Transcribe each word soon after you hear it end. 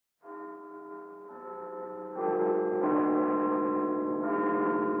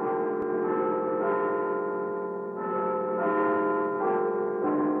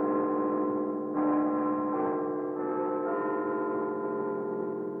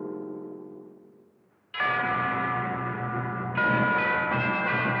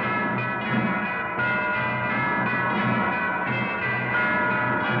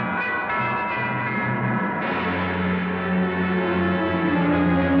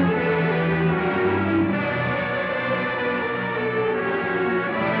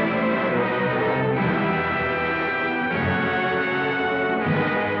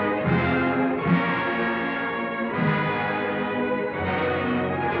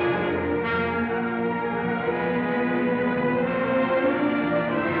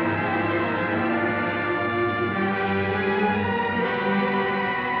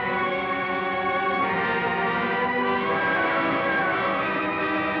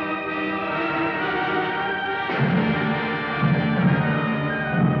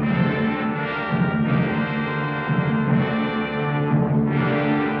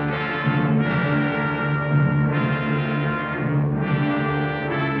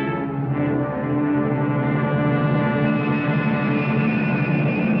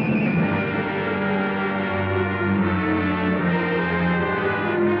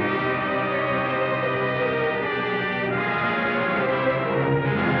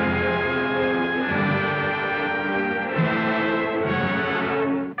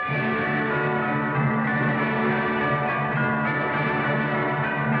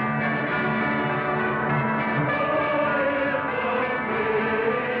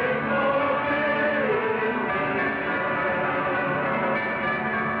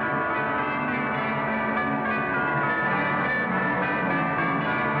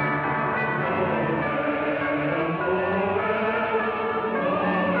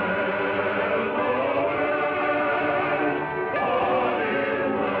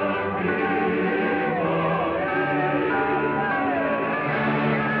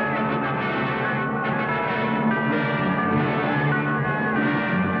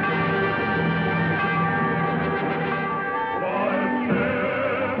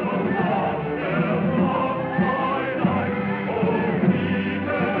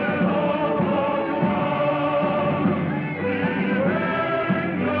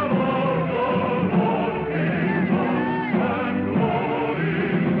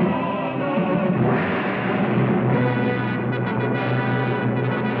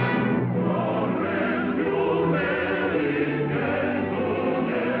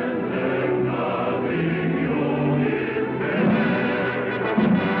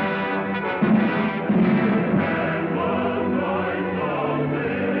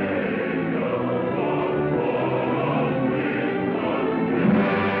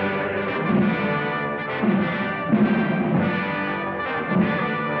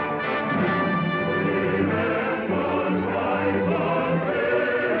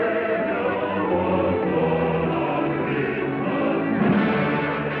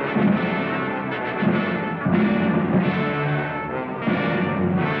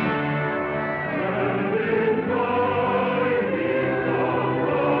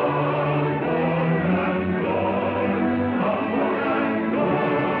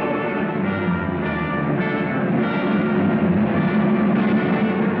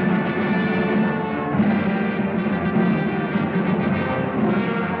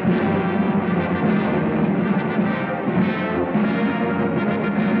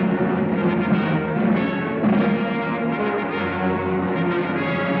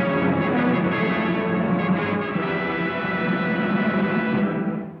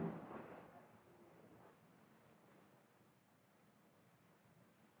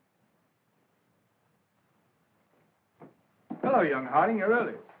Hello, young Harding. You're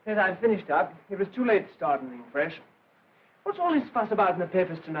early. Yes, I've finished up. It was too late to start anything fresh. What's all this fuss about in the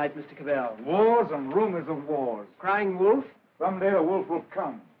papers tonight, Mr. Cabal? Wars and rumors of wars. Crying wolf? Someday the wolf will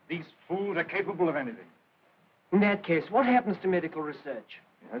come. These fools are capable of anything. In that case, what happens to medical research?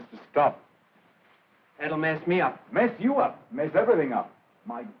 It has to stop. That'll mess me up. Mess you up. Mess everything up.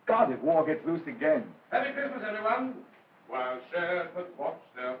 My God, if war gets loose again. Happy Christmas, everyone. While shepherds watch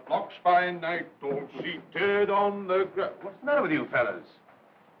their flocks by night, all seated on the ground. What's the matter with you fellas?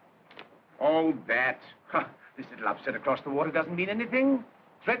 Oh, that. Huh. This little upset across the water doesn't mean anything.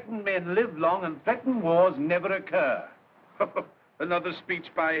 Threatened men live long and threatened wars never occur. Another speech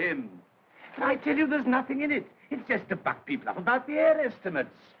by him. But I tell you, there's nothing in it. It's just to buck people up about the air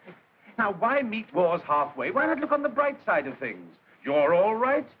estimates. Now, why meet wars halfway? Why not look on the bright side of things? You're all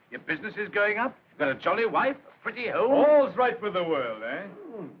right. Your business is going up. You've got a jolly wife, a pretty home. All's right with the world, eh?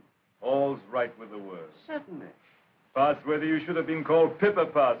 All's right with the world. Certainly. Passworthy, you should have been called Pippa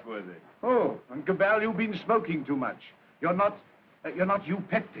Passworthy. Oh, and Cabal, you've been smoking too much. You're not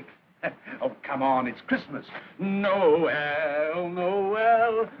eupeptic. Oh, come on, it's Christmas. Noel,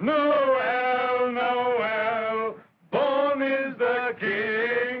 Noel, Noel, Noel, born is the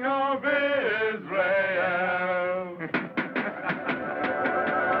King of Israel.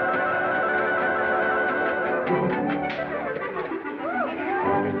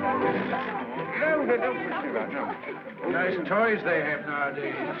 No. Nice toys they have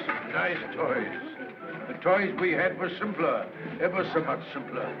nowadays. Nice toys. The toys we had were simpler, ever so much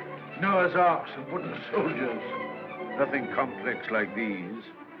simpler. Noah's Arks and wooden soldiers. Nothing complex like these.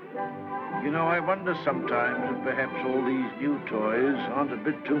 You know, I wonder sometimes if perhaps all these new toys aren't a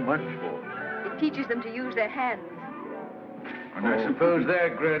bit too much for them. It teaches them to use their hands. And I suppose their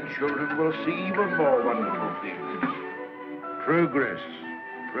grandchildren will see even more wonderful things. Progress,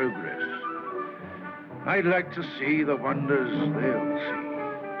 progress. I'd like to see the wonders they'll see.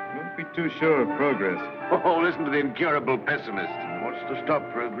 Don't be too sure of progress. Oh, listen to the incurable pessimist. What's to stop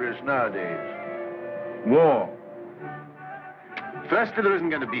progress nowadays? War. Firstly, there isn't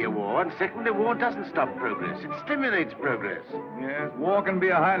going to be a war, and secondly, war doesn't stop progress. It stimulates progress. Yes, war can be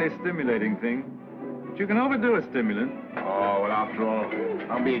a highly stimulating thing. But you can overdo a stimulant. Oh, well, after all,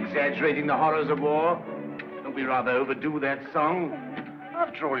 I'll be exaggerating the horrors of war. Don't we rather overdo that song?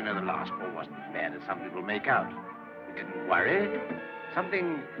 After all, you know, the last war wasn't as bad as some people make out. We didn't worry.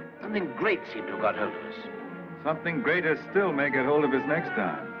 Something great seemed to have got hold of us. Something greater still may get hold of us next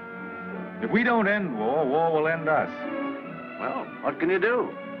time. If we don't end war, war will end us. Well, what can you do?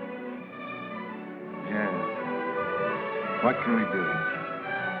 Yes. What can we do?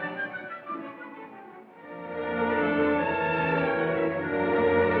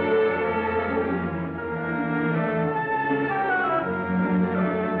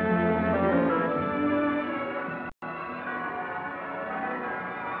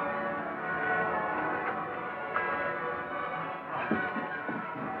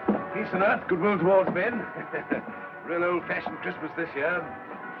 Peace on earth, goodwill towards men. Real old-fashioned Christmas this year.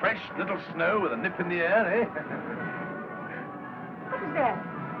 Fresh little snow with a nip in the air, eh? What was that?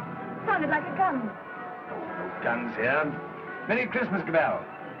 Sounded like a gun. No guns here. Merry Christmas, Cabal.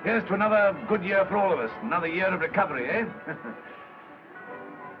 Here's to another good year for all of us. Another year of recovery, eh?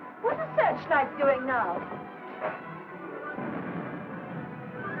 What's the searchlight doing now?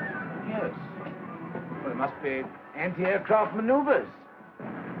 Yes. Well, it must be anti-aircraft maneuvers.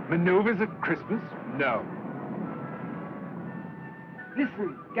 Maneuvers at Christmas? No.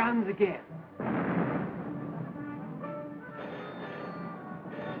 Listen, guns again.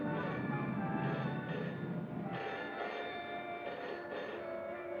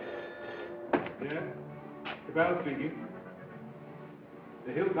 Yeah? Cabal speaking.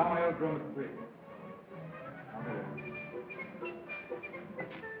 The Hilltown Aerodrome is free.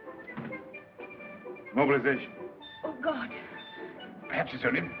 Mobilization. Oh, God. Perhaps it's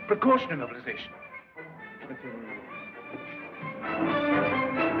only precautionary mobilization.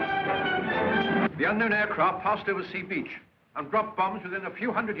 The unknown aircraft passed over Sea Beach and dropped bombs within a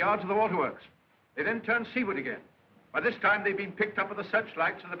few hundred yards of the waterworks. They then turned seaward again. By this time, they'd been picked up with the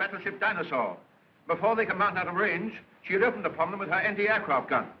searchlights of the battleship Dinosaur. Before they could mount out of range, she had opened upon them with her anti-aircraft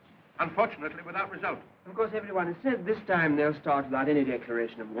guns. Unfortunately, without result. Of course, everyone has said this time they'll start without any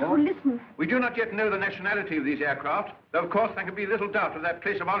declaration of war. Oh, listen. We do not yet know the nationality of these aircraft, though, of course, there can be little doubt of their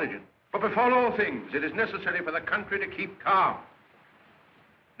place of origin. But before all things, it is necessary for the country to keep calm.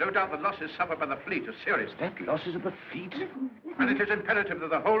 No doubt the losses suffered by the fleet are serious. That losses of the fleet? And it is imperative that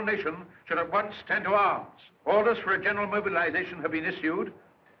the whole nation should at once stand to arms. Orders for a general mobilization have been issued,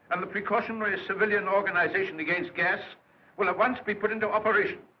 and the precautionary civilian organization against gas will at once be put into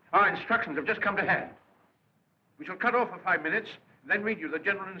operation. Our instructions have just come to hand. We shall cut off for 5 minutes, then read you the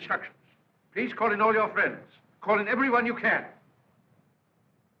general instructions. Please call in all your friends. Call in everyone you can.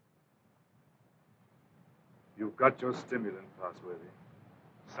 You've got your stimulant, Passworthy.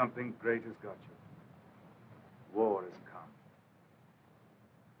 Something great has got you. War has come.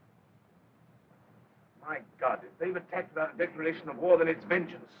 My God, if they've attacked without a declaration of war, then it's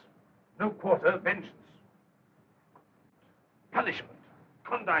vengeance. No quarter, vengeance. Punishment.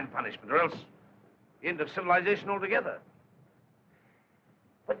 Condign punishment, or else the end of civilization altogether.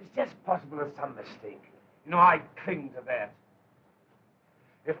 But it's just possible there's some mistake. You know, I cling to that.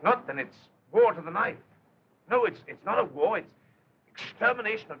 If not, then it's war to the knife. No, it's not a war, it's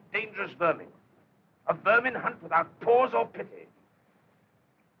extermination of dangerous vermin. A vermin hunt without pause or pity.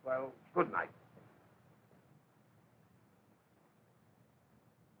 Well, good night.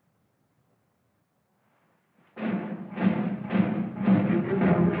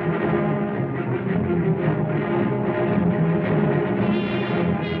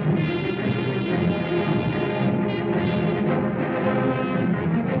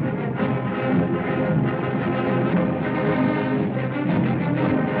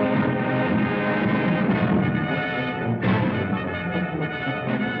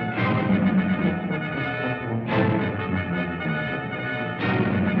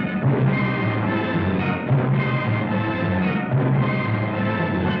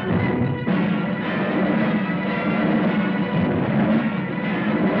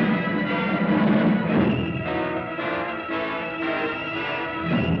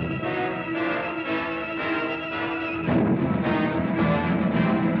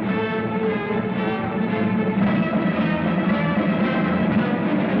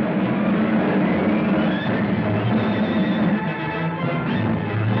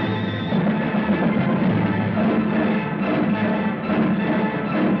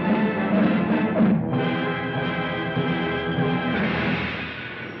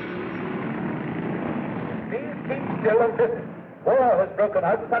 War has broken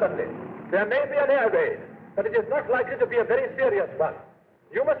out suddenly. There may be an air raid, but it is not likely to be a very serious one.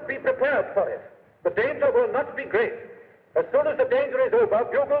 You must be prepared for it. The danger will not be great. As soon as the danger is over,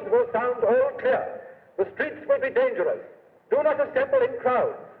 bugles will sound all clear. The streets will be dangerous. Do not assemble in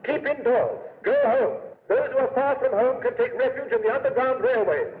crowds. Keep indoors. Go home. Those who are far from home can take refuge in the underground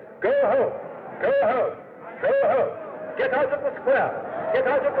railways. Go home. Go home. Go home. Get out of the square. Get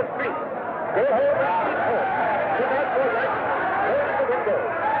out of the streets. Go home and keep home. Put out your lights. Close the windows.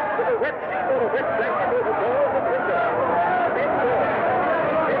 With a wet sheet or a wet blanket over doors and windows. Indoors.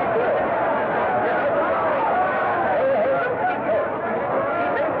 Indoors. Get out of the streets. Go home and keep home.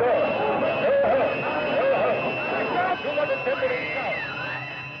 Keep indoors. Go home. Go home. Do not assemble in crowds.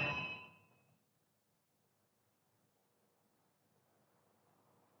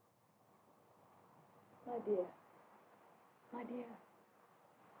 My dear,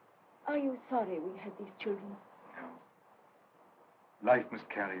 are you sorry we had these children? No. Life must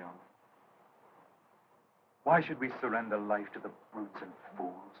carry on. Why should we surrender life to the brutes and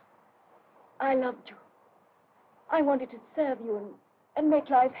fools? I loved you. I wanted to serve you and make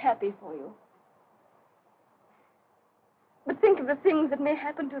life happy for you. But think of the things that may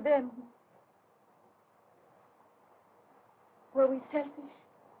happen to them. Were we selfish?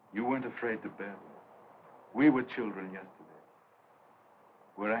 You weren't afraid to bear them. We were children yesterday.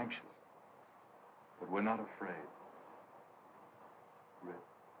 We're anxious, but we're not afraid. Rip.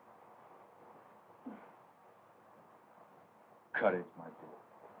 Courage, my dear.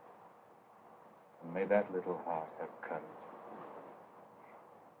 And may that little heart have courage.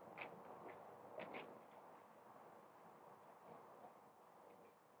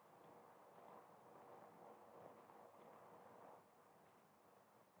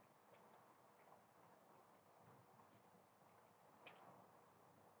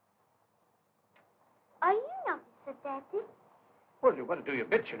 Are you an officer, Daddy? Well, you've got to do your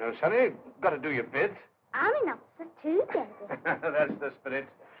bit, you know, Sonny. Got to do your bit. I'm an officer too, Daddy. That's the spirit.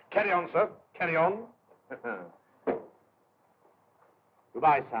 Carry on, sir. Carry on.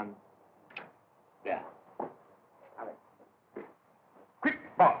 Goodbye, son. Yeah. Hurry. Quick,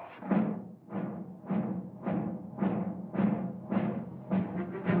 boss.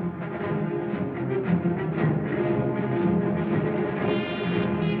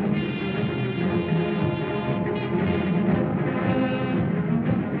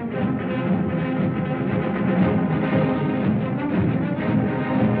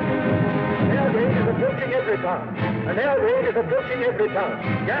 An air raid is approaching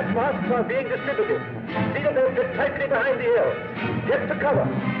Everytown. Gas masks are being distributed. See that they fit tightly behind the ears. Get to cover.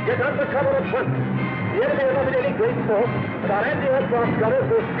 Get under cover at once. The enemy are not in any great force, but our anti-aircraft gunners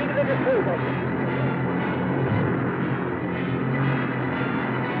will speedily dispose of them.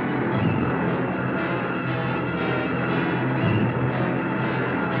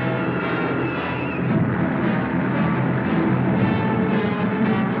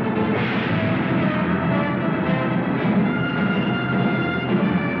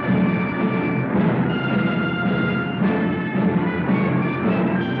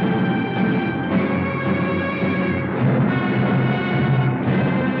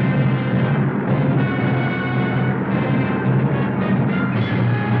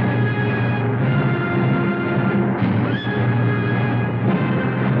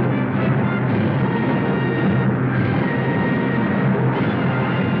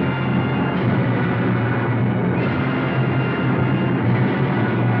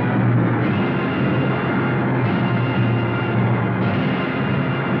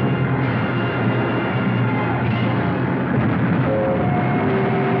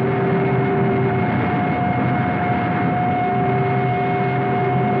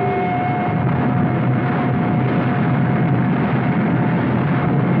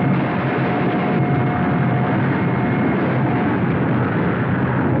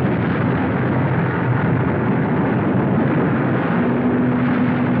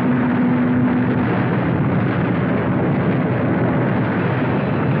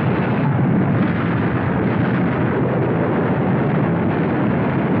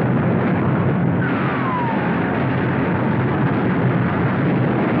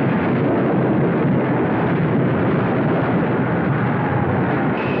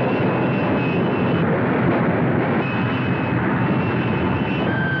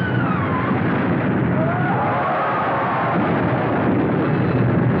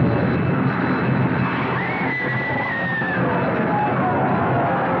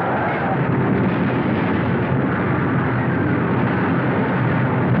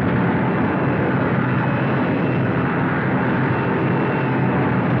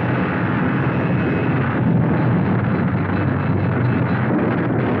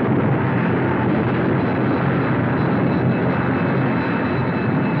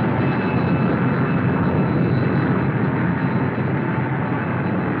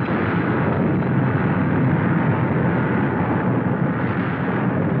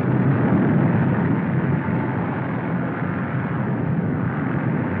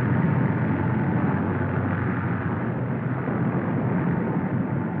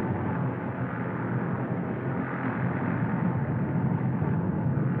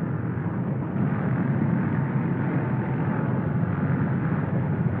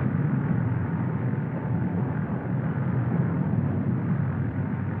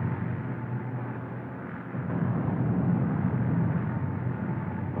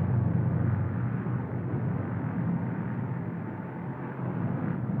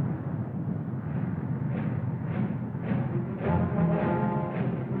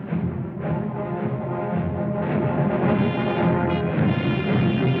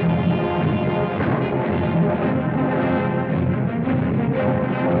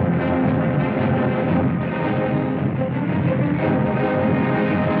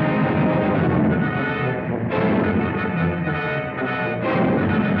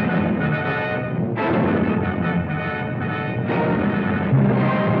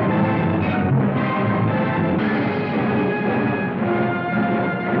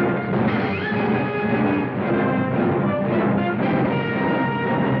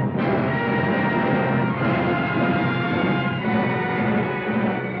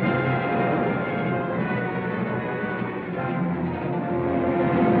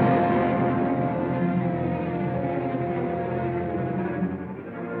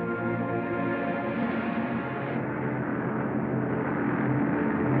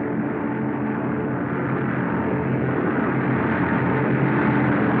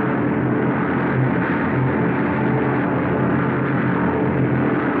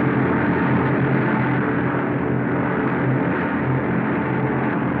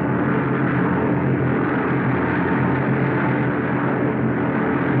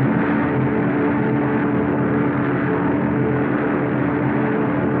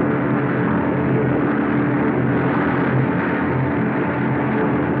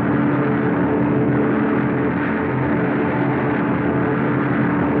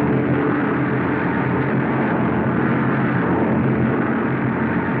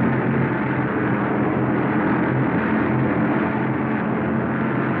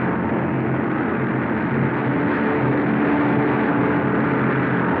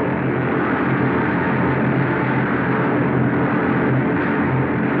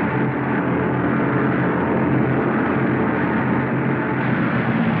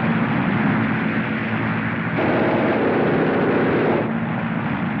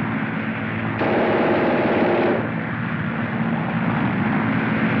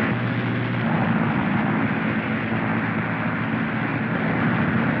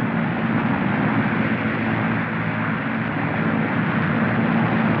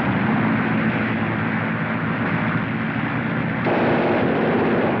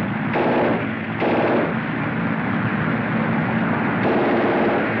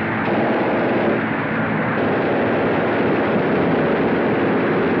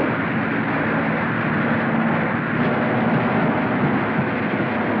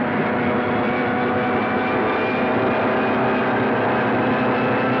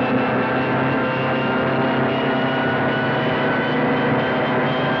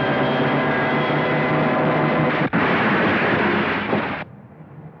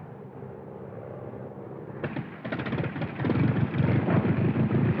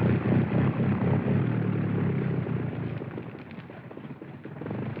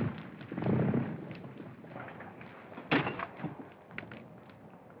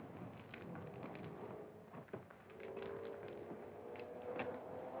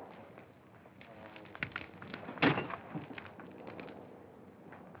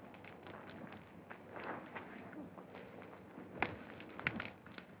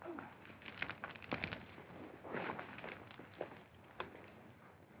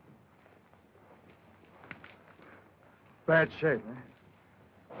 Bad shape,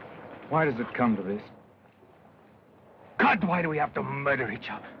 eh? Why does it come to this? God, why do we have to murder each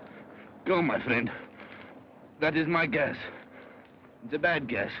other? Go, my friend. That is my guess. It's a bad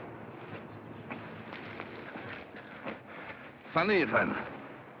guess. Funny if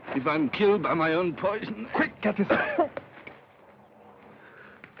I'm killed by my own poison. Quick, get this.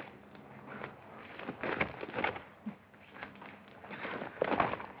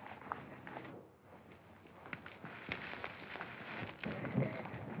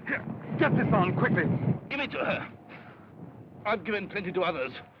 Get this on, quickly. Give it to her. I've given plenty to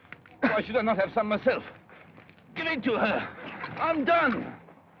others. Why should I not have some myself? Give it to her. I'm done.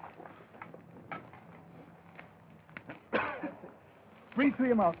 Breathe through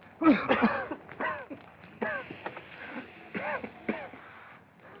your mouth.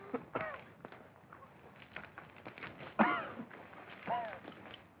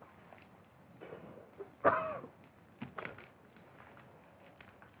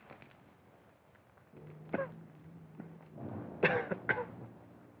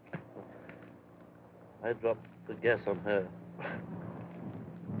 I dropped the gas on her.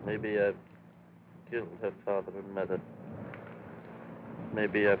 Maybe I've killed her father and mother.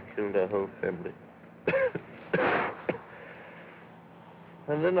 Maybe I've killed her whole family.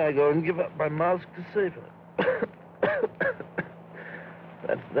 And then I go and give up my mask to save her.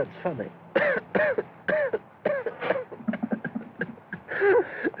 That's funny.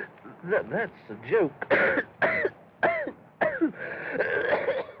 That's a joke.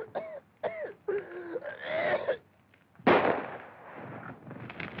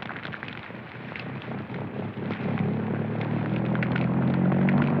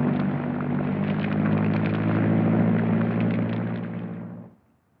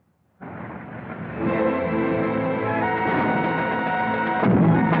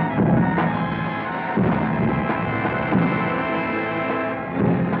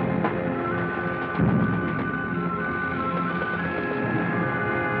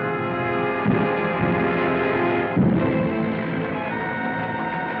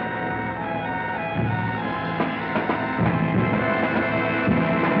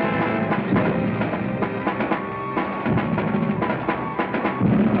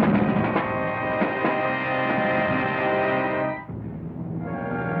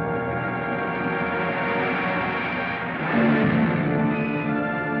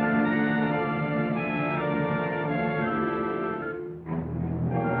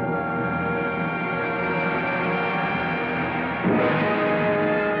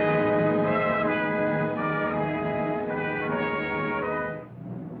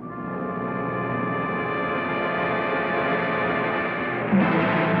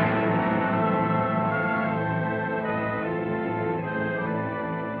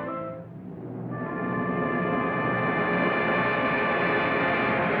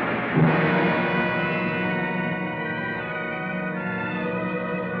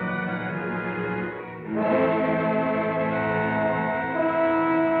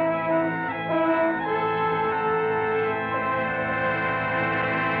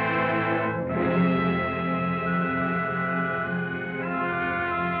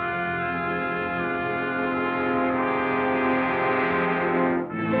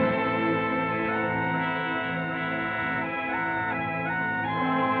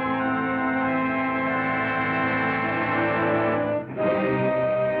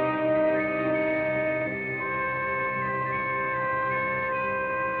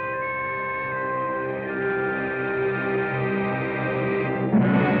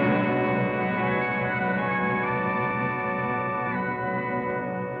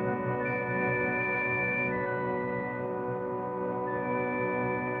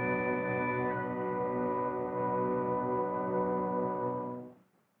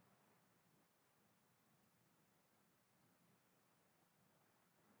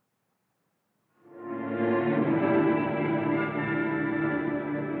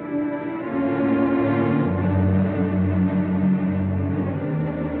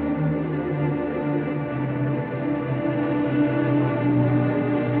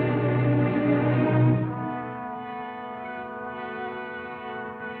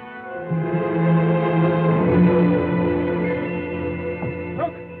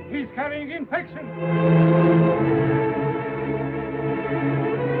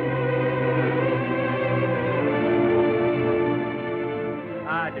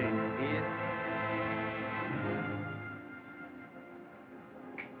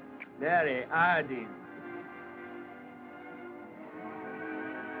 Mary, iodine.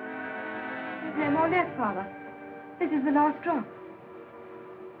 No more left, Father. This is the last drop.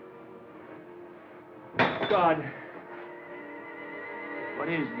 God, What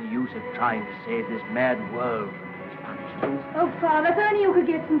is the use of trying to save this mad world from these punishments? Oh, Father, if only you could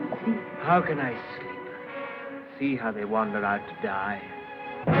get some sleep. How can I sleep? See how they wander out to die.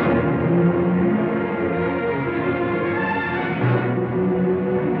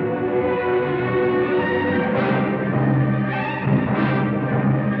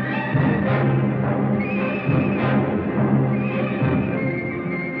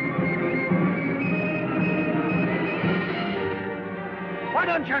 Why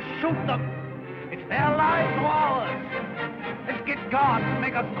don't you shoot them? It's their lives or ours. Let's get guards and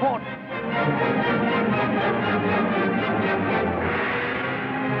make a cordon.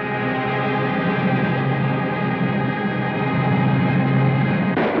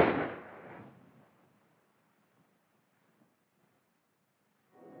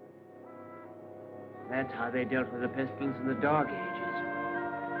 That's how they dealt with the pestilence in the Dark Ages.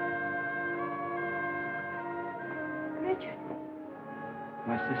 Richard.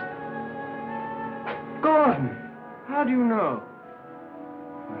 My sister. Gordon! How do you know?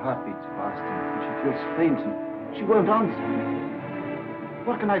 Her heart beats fast and she feels faint and she won't answer.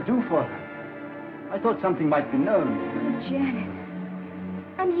 What can I do for her? I thought something might be known. Oh, Janet.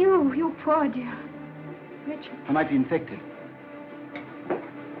 And you poor dear. Richard. I might be infected.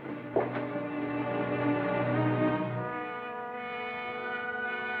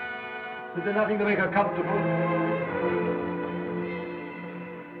 Is there nothing to make her comfortable?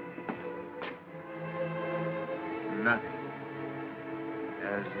 Nothing.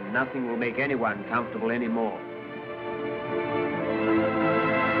 As nothing will make anyone comfortable anymore.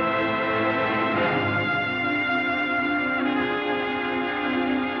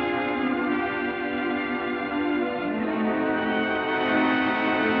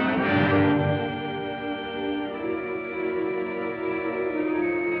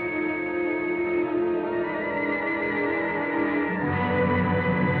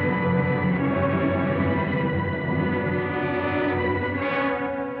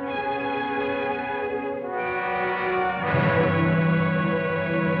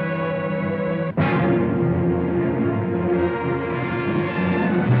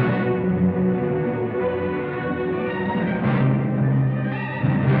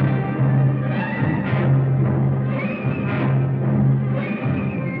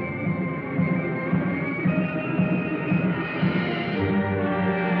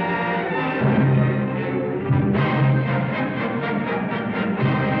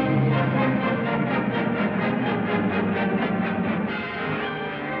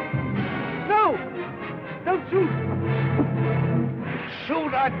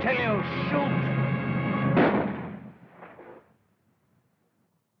 I tell you, shoot!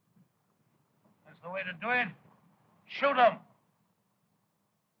 That's the way to do it. Shoot him!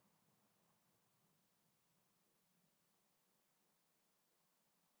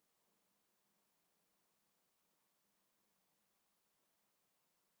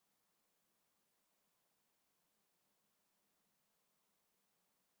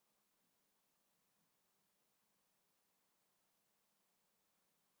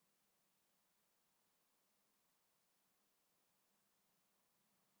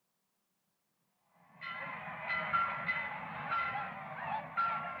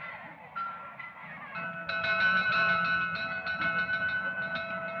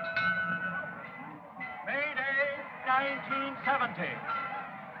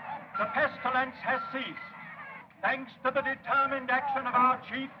 The pestilence has ceased. Thanks to the determined action of our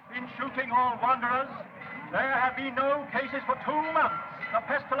chief in shooting all wanderers, there have been no cases for 2 months. The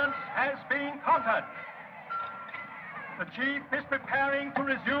pestilence has been conquered. The chief is preparing to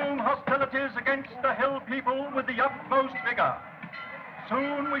resume hostilities against the hill people with the utmost vigor.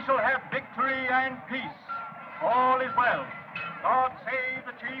 Soon we shall have victory and peace. All is well. God save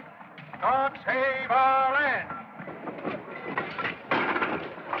the chief. God save our land.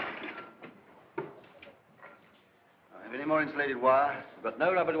 Any more insulated wire? We've got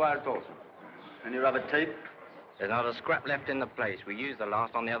no rubber wire at all, sir. Any rubber tape? There's not a scrap left in the place. We used the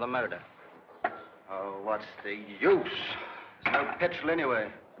last on the other motor. Oh, what's the use? There's no petrol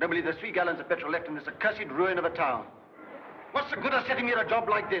anyway. I don't believe there's 3 gallons of petrol left in this accursed ruin of a town. What's the good of setting me at a job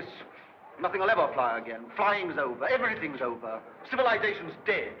like this? Nothing will ever fly again. Flying's over. Everything's over. Civilization's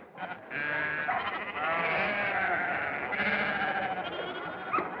dead.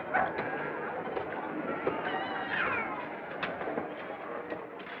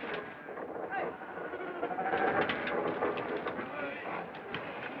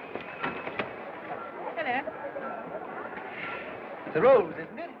 The Rose,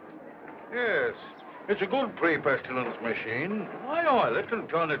 isn't it? Yes. It's a good pre-pestilence machine. It'll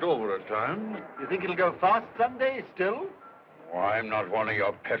turn it over at times. You think it'll go fast someday still? Oh, I'm not one of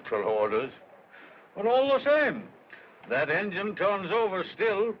your petrol hoarders. But all the same, that engine turns over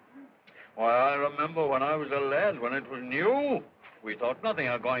still. Why, I remember when I was a lad, when it was new, we thought nothing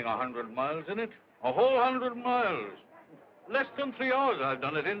of going 100 miles in it. A whole 100 miles. Less than 3 hours I've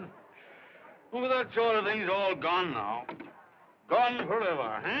done it in. Well, that sort of thing's all gone now. Gone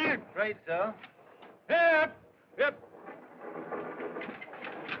forever, eh? Right, sir. Yep, yep.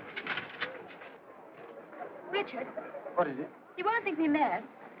 Richard, What is it? you won't think me mad.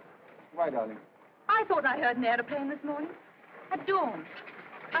 Why, darling? I thought I heard an aeroplane this morning. At dawn.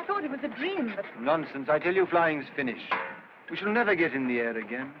 I thought it was a dream, but... Nonsense. I tell you, flying's finished. We shall never get in the air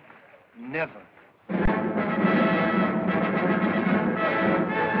again. Never.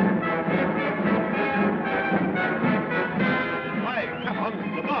 Hi, come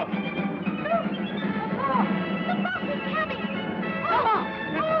on, the boss. The bus is coming! Oh!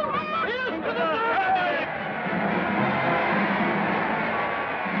 Here's to the traffic!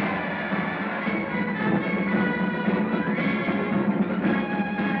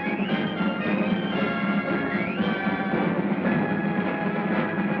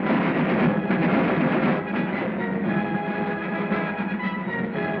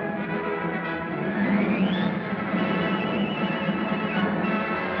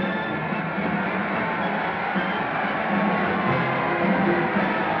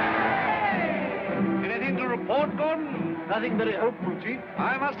 Nothing very hopeful, Chief.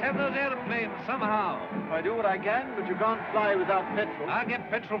 I must have those airplanes somehow. I do what I can, but you can't fly without petrol. I'll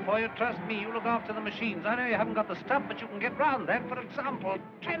get petrol for you. Trust me. You look after the machines. I know you haven't got the stuff, but you can get round that. For example,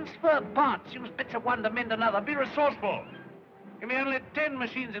 transfer parts. Use bits of one to mend another. Be resourceful. Give me only 10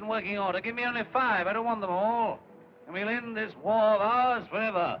 machines in working order. Give me only 5. I don't want them all. And we'll end this war of ours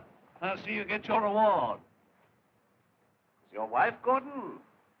forever. I'll see you get your reward. Is your wife, Gordon?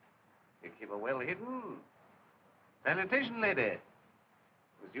 You keep her well hidden. Sanitation lady.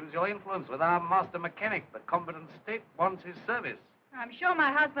 Must use your influence with our master mechanic. The competent state wants his service. I'm sure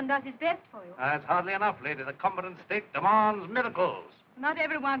my husband does his best for you. That's hardly enough, lady. The competent state demands miracles. Not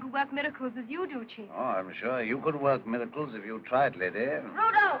everyone could work miracles as you do, Chief. Oh, I'm sure you could work miracles if you tried, lady.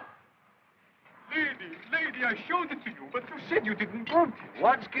 Rudolf! Lady, I showed it to you, but you said you didn't want it.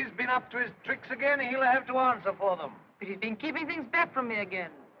 Watsky's been up to his tricks again. He'll have to answer for them. But he's been keeping things back from me again.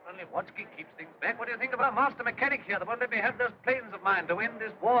 Only Watsky keeps things back. What do you think of our master mechanic here that won't let me have those planes of mine to end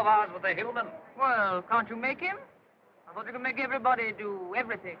this war of ours with the Hillmen? Well, can't you make him? I thought you could make everybody do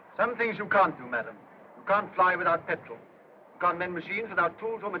everything. Some things you can't do, madam. You can't fly without petrol. You can't mend machines without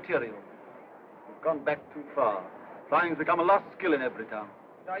tools or material. You've gone back too far. Flying's become a lost skill in Everytown.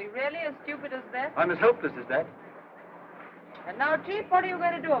 Are you really as stupid as that? I'm as helpless as that. And now, Chief, what are you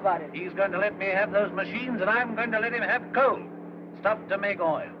going to do about it? He's going to let me have those machines, and I'm going to let him have coal. Stuff to make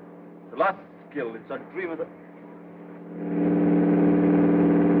oil. It's a lost skill. It's a dream of the...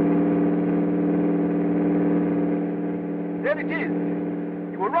 There it is.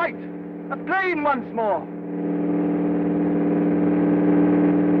 You were right. A plane once more.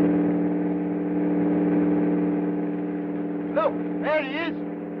 Look, there he is.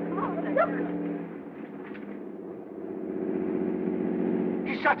 Oh, look!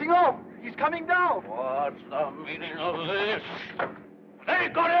 He's shutting off. He's coming down. What's the meaning of this? They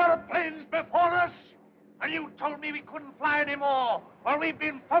got airplanes before us, and you told me we couldn't fly anymore. Well, we've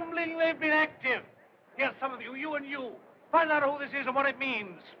been fumbling, they've been active. Here, some of you, you and you, find out who this is and what it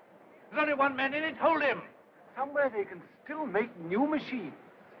means. There's only one man in it, hold him. Somewhere they can still make new machines.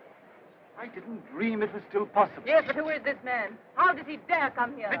 I didn't dream it was still possible. Yes, but who is this man? How does he dare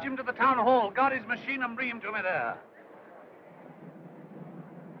come here? Fetch him to the town hall, guard his machine, and bring him to me there.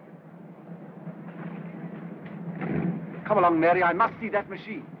 Come along, Mary. I must see that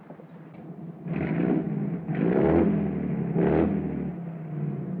machine.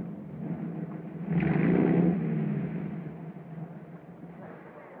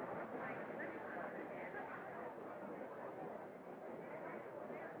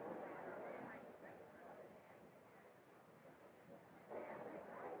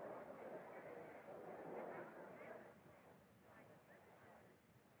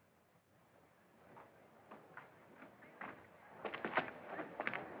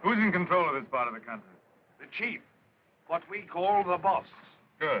 Who's in control of this part of the country? The chief. What we call the boss.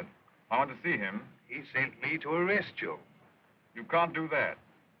 Good. I want to see him. He sent me to arrest you. You can't do that.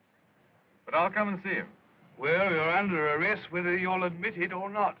 But I'll come and see him. Well, you're under arrest whether you'll admit it or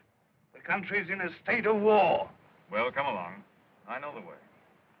not. The country's in a state of war. Well, come along. I know the way.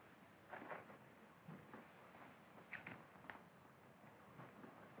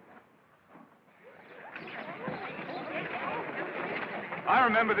 I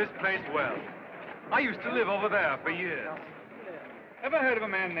remember this place well. I used to live over there for years. Ever heard of a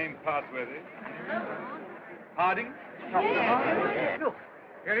man named Passworthy? Harding? Yes. Look,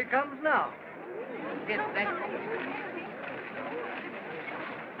 here he comes now.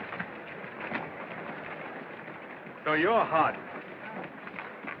 So you're Harding.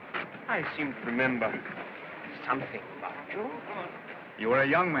 I seem to remember something about you. You were a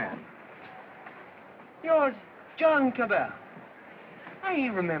young man. You're John Cabal. I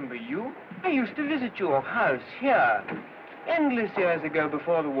remember you. I used to visit your house here endless years ago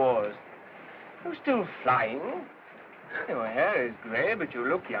before the wars. You're still flying. Your hair is gray, but you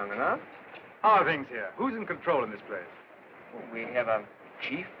look young enough. How are things here? Who's in control in this place? We have a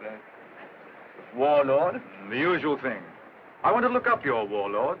chief, a warlord. The usual thing. I want to look up your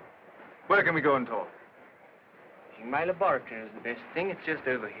warlord. Where can we go and talk? My laboratory is the best thing. It's just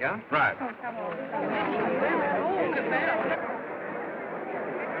over here. Right. Oh, come on.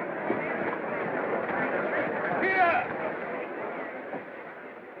 Here!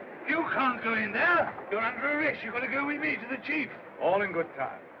 You can't go in there. You're under arrest. You've got to go with me to the chief. All in good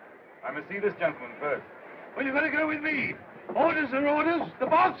time. I must see this gentleman first. Well, you've got to go with me. Orders are orders. The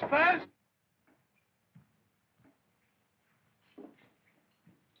boss first.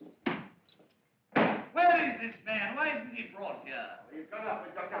 Where is this man? Why isn't he brought here? He's gone up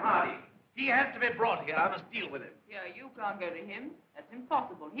with Dr. Hardy. He has to be brought here. I must deal with him. Yeah, you can't go to him. That's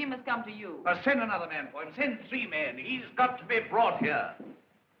impossible. He must come to you. Send another man for him. Send 3 men. He's got to be brought here.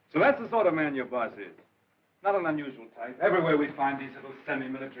 So that's the sort of man your boss is. Not an unusual type. Everywhere we find these little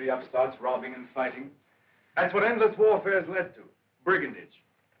semi-military upstarts robbing and fighting. That's what endless warfare has led to. Brigandage.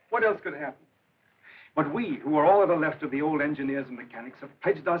 What else could happen? But we, who are all that are left of the old engineers and mechanics, have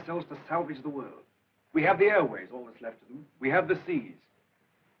pledged ourselves to salvage the world. We have the airways, all that's left of them. We have the seas.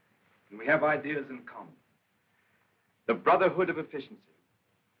 And we have ideas in common. The brotherhood of efficiency.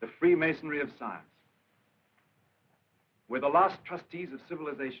 The Freemasonry of science. We're the last trustees of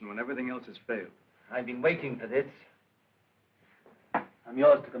civilization when everything else has failed. I've been waiting for this. I'm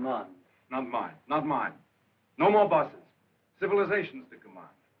yours to command. Not mine. Not mine. No more bosses. Civilization's to command.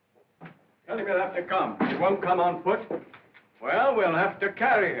 Tell him he'll have to come. He won't come on foot. Well, we'll have to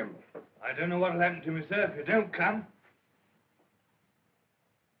carry him. I don't know what'll happen to me, sir, if you don't come.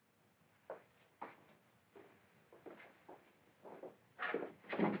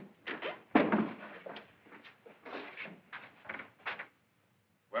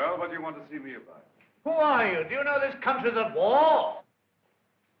 Well, what do you want to see me about? Who are you? Do you know this country's at war?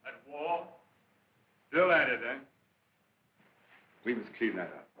 At war? Still at it, eh? We must clean that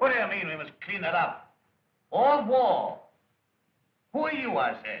up. What do you mean we must clean it up? All war. Who are you,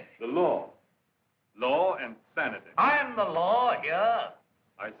 I say? The law. Law and sanity. I am the law here.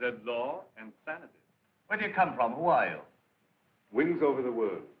 I said law and sanity. Where do you come from? Who are you? Wings over the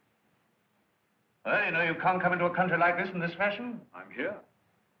world. Well, you know you can't come into a country like this in this fashion. I'm here.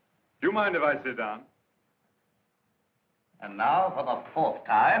 Do you mind if I sit down? And now, for the 4th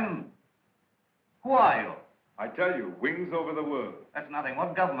time, who are you? I tell you, wings over the world. That's nothing.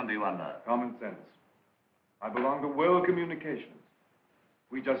 What government are you under? Common sense. I belong to World Communications.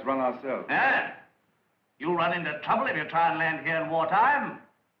 We just run ourselves. Yeah? You'll run into trouble if you try and land here in wartime.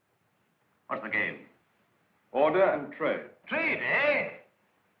 What's the game? Order and trade. Trade, eh?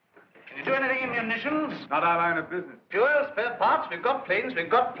 Can you do anything in munitions? Not our line of business. Fuel, spare parts, we've got planes. I've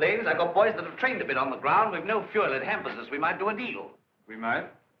got boys that have trained a bit on the ground. We've no fuel. It hampers us. We might do a deal. We might?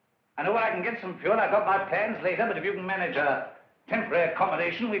 I know where I can get some fuel. I've got my plans later, but if you can manage a temporary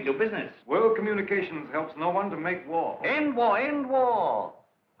accommodation, we'll do business. World Communications helps no one to make war. End war, end war.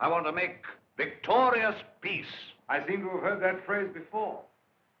 I want to make victorious peace. I seem to have heard that phrase before,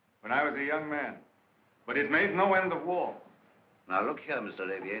 when I was a young man. But it made no end of war. Now, look here, Mr.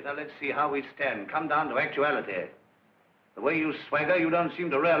 Aviator. Let's see how we stand. Come down to actuality. The way you swagger, you don't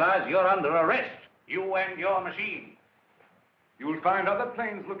seem to realize you're under arrest. You and your machine. You'll find other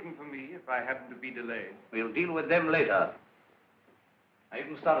planes looking for me if I happen to be delayed. We'll deal with them later. Now, you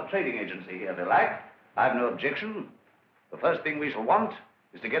can start a trading agency here if you like. I've no objection. The first thing we shall want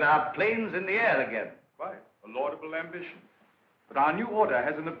is to get our planes in the air again. Quite. A laudable ambition. But our new order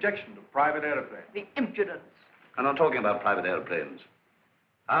has an objection to private airplanes. The impudence. I'm not talking about private airplanes.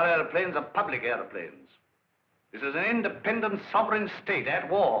 Our airplanes are public airplanes. This is an independent sovereign state at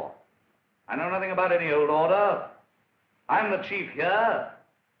war. I know nothing about any old order. I'm the chief here,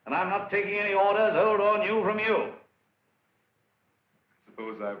 and I'm not taking any orders, old or new, from you.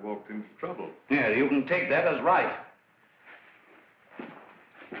 Suppose I've walked into trouble. Yeah, you can take that as right.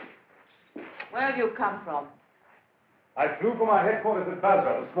 Where have you come from? I flew from our headquarters at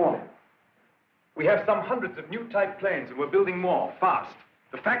Basra this morning. We have some hundreds of new type planes, and we're building more, fast.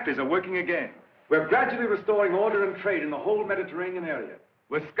 The factories are working again. We're gradually restoring order and trade in the whole Mediterranean area.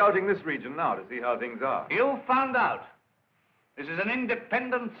 We're scouting this region now to see how things are. You found out. This is an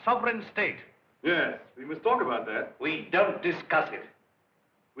independent sovereign state. Yes, we must talk about that. We don't discuss it.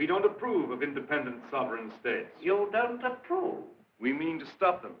 We don't approve of independent sovereign states. You don't approve. We mean to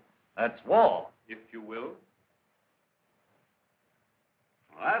stop them. That's war. If you will.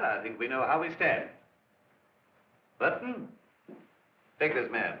 All right, I think we know how we stand. Burton, take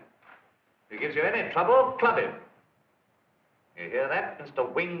this man. If he gives you any trouble, club him. You hear that, Mr.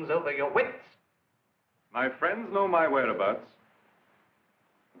 Wings over your wits? My friends know my whereabouts.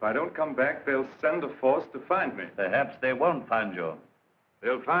 If I don't come back, they'll send a force to find me. Perhaps they won't find you.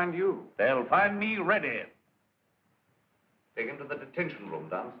 They'll find you. They'll find me ready. Take him to the detention room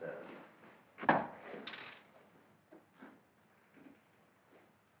downstairs.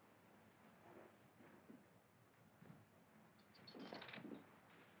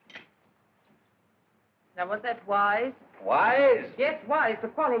 Now, was that wise? Wise? Yes, wise, to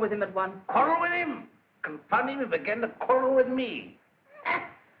quarrel with him at once. Quarrel with him? Confound him, he began to quarrel with me.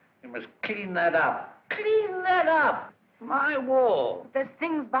 You must clean that up. Clean that up. My war. There's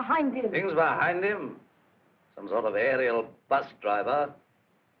things behind him. Things behind him? Some sort of aerial bus driver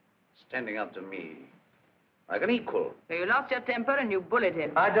standing up to me. Like an equal. So you lost your temper and you bullied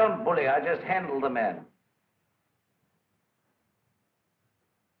him. I don't bully, I just handle the man.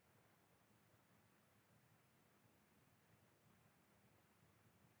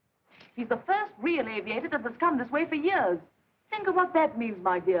 He's the first real aviator that has come this way for years. Think of what that means,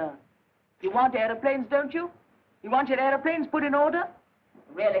 my dear. You want aeroplanes, don't you? You want your aeroplanes put in order?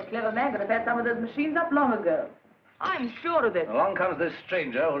 A really clever man could have had some of those machines up long ago. I'm sure of it. Along comes this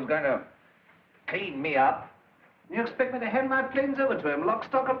stranger who's going to clean me up. You expect me to hand my planes over to him, lock,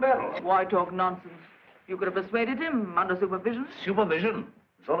 stock, and barrel? Why talk nonsense? You could have persuaded him under supervision. Supervision?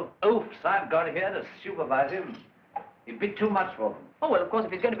 The sort of oafs I've got here to supervise him. He'd be too much for them. Oh, well, of course,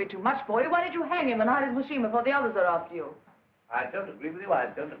 if he's going to be too much for you, why did you hang him and hide his machine before the others are after you? I don't agree with you, I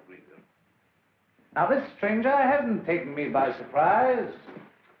don't agree with you. Now, this stranger hasn't taken me by surprise.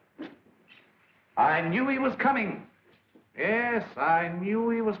 I knew he was coming. Yes, I knew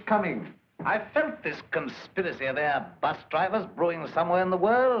he was coming. I felt this conspiracy of their bus drivers brewing somewhere in the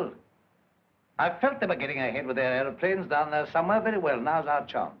world. I felt they were getting ahead with their aeroplanes down there somewhere. Very well, now's our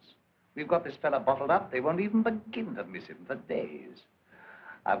chance. We've got this fella bottled up. They won't even begin to miss him for days.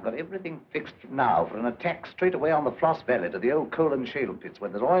 I've got everything fixed now for an attack straight away on the Floss Valley to the old coal and shale pits where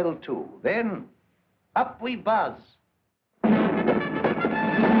there's oil, too. Then, up we buzz.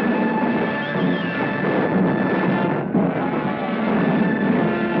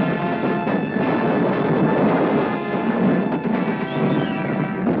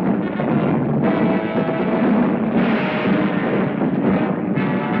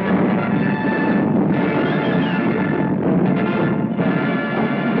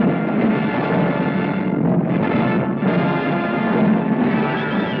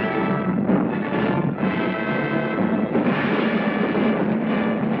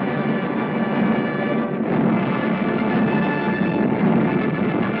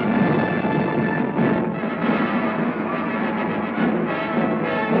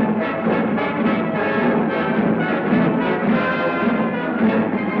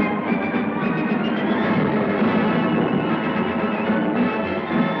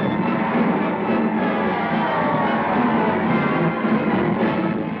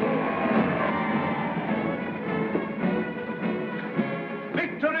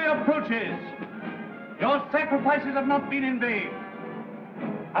 Sacrifices have not been in vain.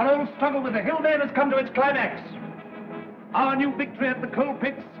 Our old struggle with the hillman has come to its climax. Our new victory at the coal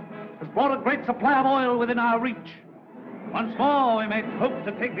pits has brought a great supply of oil within our reach. Once more, we may hope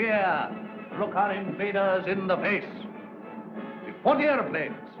to take the air, look our invaders in the face. With 40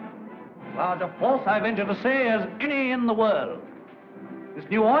 aeroplanes, as large a force, I venture to say, as any in the world. This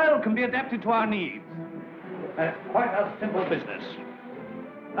new oil can be adapted to our needs. And it's quite a simple business.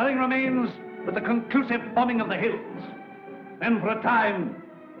 Nothing remains but the conclusive bombing of the hills. Then for a time,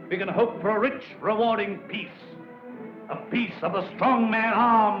 we can hope for a rich, rewarding peace. A peace of the strong man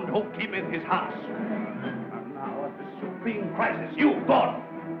armed who keepeth his house. And now at this supreme crisis, you, Gordon,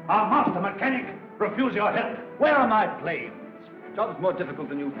 our master mechanic, refuse your help. Where are my planes? The job's more difficult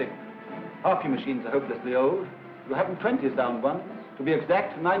than you think. Half your machines are hopelessly old. You haven't 20 sound ones. To be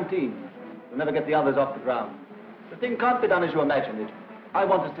exact, 19. You'll never get the others off the ground. The thing can't be done as you imagine it. I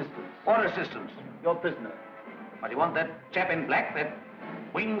want assistance. What assistance? Your prisoner. What, do you want that chap in black that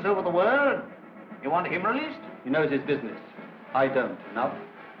wings over the world? You want him released? He knows his business. I don't. Now,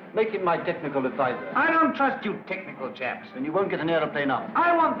 make him my technical advisor. I don't trust you technical chaps. Then you won't get an aeroplane up.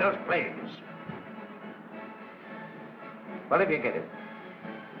 I want those planes. Well, if you get it.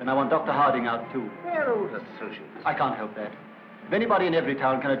 Then I want Dr. Harding out, too. They're old associates. I can't help that. If anybody in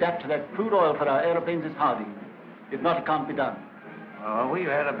Everytown can adapt to that crude oil for our aeroplanes, it's Harding. If not, it can't be done. Oh, we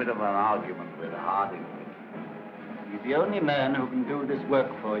had a bit of an argument with Harding. He's the only man who can do this work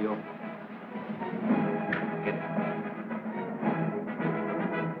for you. Get it.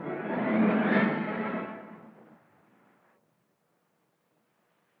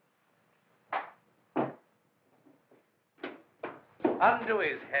 Undo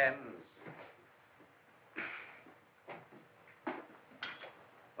his hands.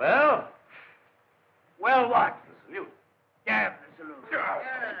 Well? Well, what? The salute. Damn the salute.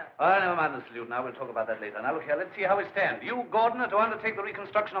 Oh, never mind the salute now. We'll talk about that later. Now, look here. Let's see how we stand. You, Gordon, are to undertake the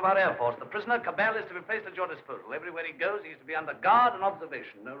reconstruction of our Air Force. The prisoner, Cabal, is to be placed at your disposal. Everywhere he goes, he's to be under guard and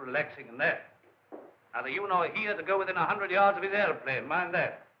observation. No relaxing in there. Neither you nor he are to go within 100 yards of his airplane. Mind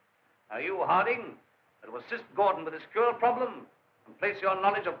that. Now, you, Harding, are to assist Gordon with his fuel problem and place your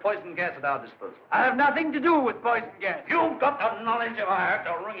knowledge of poison gas at our disposal. I have nothing to do with poison gas. You've got the knowledge if I have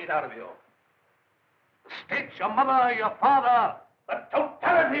to wring it out of you. The state, your mother, your father, the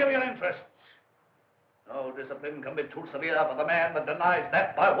totality of your interests. No discipline can be too severe for the man that denies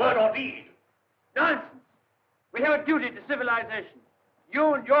that by word or deed. Nonsense. We have a duty to civilization.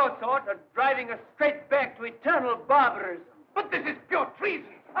 You and your sort are driving us straight back to eternal barbarism. But this is pure treason.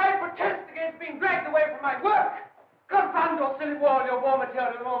 I protest against being dragged away from my work. Confound your silly war, your war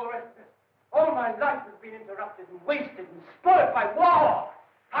material, and all the rest of it. All my life has been interrupted and wasted and spoiled by war.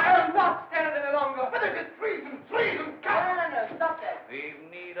 I'll not stand it any longer. But this is treason, treason, No, stop that. We've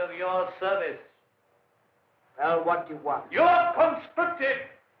need of your service. Well, what do you want? You're conscripted.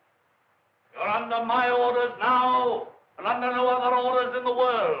 You're under my orders now, and under no other orders in the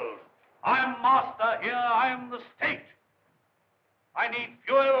world. I'm master here. I'm the state. I need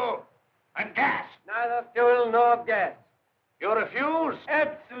fuel and gas. Neither fuel nor gas. You refuse?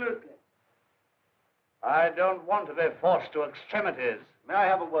 Absolutely. I don't want to be forced to extremities. May I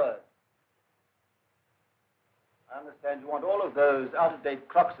have a word? I understand you want all of those out-of-date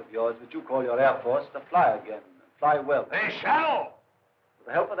clocks of yours, which you call your Air Force, to fly again, and fly well. They shall! With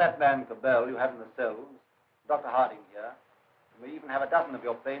the help of that man, Cabal, you have in the cells, Dr. Harding here, and we even have a dozen of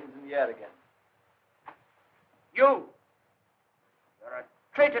your planes in the air again. You're a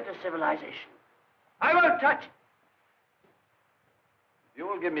traitor to civilization. I won't touch it. If you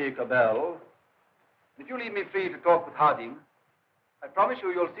will give me Cabal, if you leave me free to talk with Harding, I promise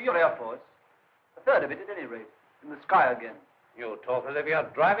you'll see your Air Force, a third of it at any rate, in the sky again. You talk as if you're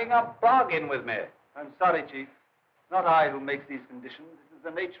driving a bargain with me. I'm sorry, Chief. It's not I who makes these conditions. This is the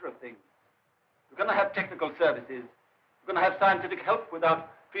nature of things. You're going to have technical services. You're going to have scientific help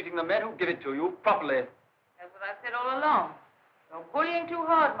without treating the men who give it to you properly. That's what I've said all along. You're bullying too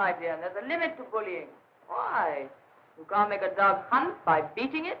hard, my dear, and there's a limit to bullying. Why? You can't make a dog hunt by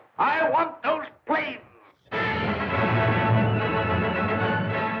beating it? I want those planes!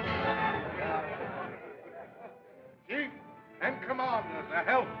 Chief and commanders, a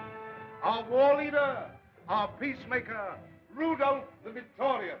help. Our war leader, our peacemaker, Rudolf the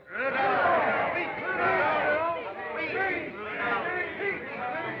Victorious.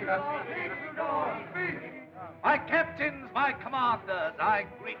 My captains, my commanders, I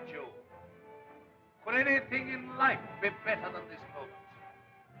greet you. Could anything in life be better than this moment?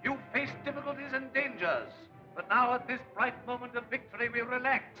 You faced difficulties and dangers, but now at this bright moment of victory we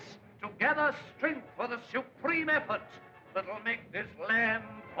relax to gather strength for the supreme effort that'll make this land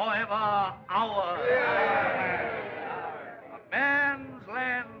forever ours. A man's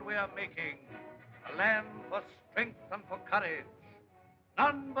land we are making, a land for strength and for courage.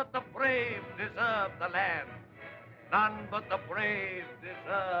 None but the brave deserve the land. None but the brave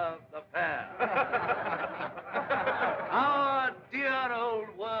deserve the fair. Our dear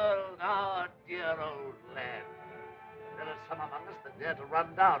old world, our dear old land. There are some among us that dare to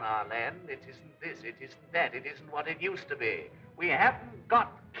run down our land. It isn't this, it isn't that, it isn't what it used to be. We haven't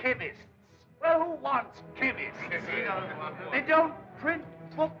got chemists. Well, who wants chemists? They don't print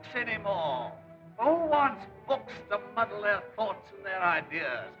books anymore. Who wants books to muddle their thoughts and their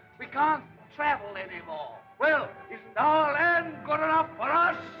ideas? We can't travel anymore. Well, isn't our land good enough for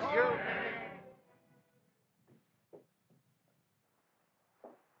us?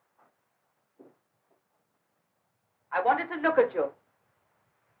 I wanted to look at you.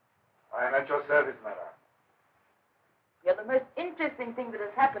 I am at your service, madam. You're the most interesting thing that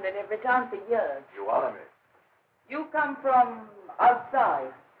has happened in Everytown for years. You honor me. You come from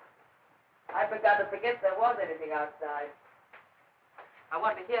outside. I began to forget there was anything outside. I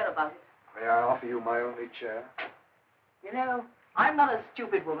want to hear about it. May I offer you my only chair? You know, I'm not a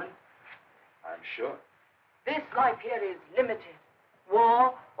stupid woman. I'm sure. This life here is limited.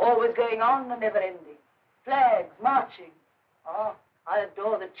 War, always going on and never ending. Flags, marching. Oh, I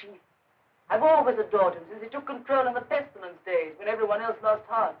adore the chief. I've always adored him since he took control in the pestilence days when everyone else lost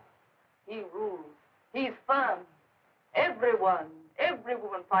heart. He rules. He's firm. Every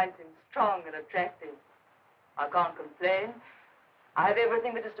woman finds him strong and attractive. I can't complain. I have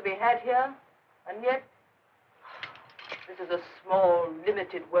everything that is to be had here, and yet, this is a small,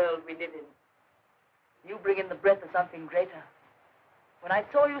 limited world we live in. You bring in the breath of something greater. When I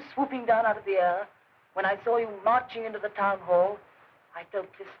saw you swooping down out of the air, when I saw you marching into the town hall, I felt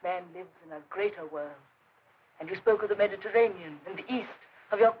this man lives in a greater world. And you spoke of the Mediterranean and the East,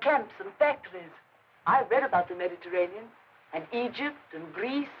 of your camps and factories. I read about the Mediterranean, and Egypt, and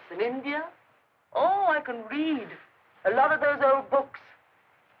Greece, and India. Oh, I can read a lot of those old books.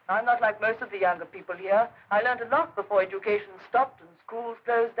 I'm not like most of the younger people here. I learned a lot before education stopped and schools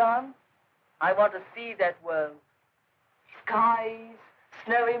closed down. I want to see that world. Skies,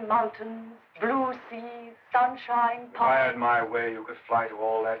 snowy mountains, blue seas, sunshine, If I had my way, you could fly to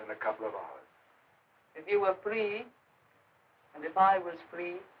all that in a couple of hours. If you were free, and if I was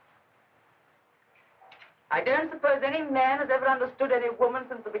free. I don't suppose any man has ever understood any woman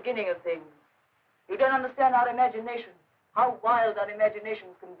since the beginning of things. You don't understand our imagination, how wild our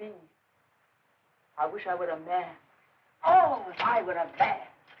imaginations can be. I wish I were a man. Oh, if I were a man.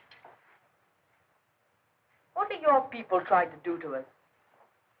 What are your people trying to do to us?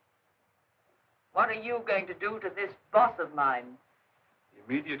 What are you going to do to this boss of mine?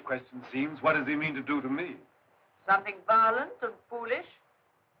 The immediate question seems, what does he mean to do to me? Something violent and foolish,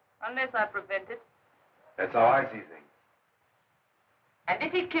 unless I prevent it. That's how I see things. And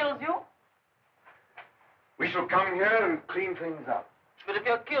if he kills you? We shall come here and clean things up. But if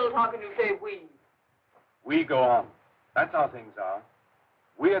you're killed, how can you say we? We go on. That's how things are.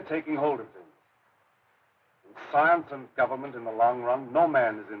 We are taking hold of things. In science and government, in the long run, no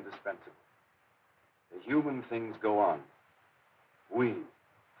man is indispensable. The human things go on. We,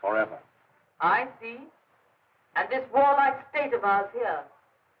 forever. I see. And this warlike state of ours here.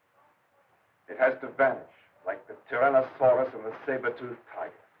 It has to vanish, like the Tyrannosaurus and the saber-toothed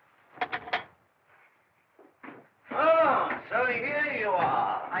tiger. Oh, so here you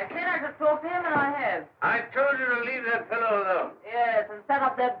are. I said I should talk to him, and I have. I told you to leave that fellow alone. Yes, and sat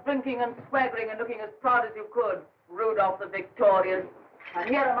up there drinking and swaggering and looking as proud as you could. Rudolf the Victorious. And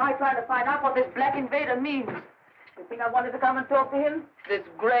here am I trying to find out what this black invader means. You think I wanted to come and talk to him? This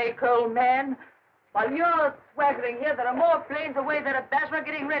gray, cold man? While you're swaggering here, there are more planes away there at Basra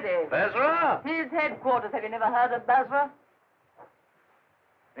getting ready. Basra? His headquarters. Have you never heard of Basra?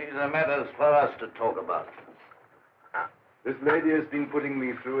 These are matters for us to talk about. This lady has been putting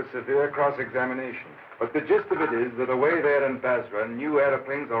me through a severe cross-examination. But the gist of it is that away there in Basra, new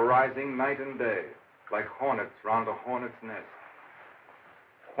airplanes are rising night and day, like hornets round a hornet's nest.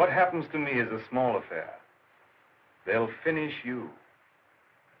 What happens to me is a small affair. They'll finish you.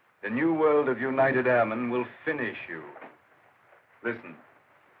 The new world of United Airmen will finish you. Listen,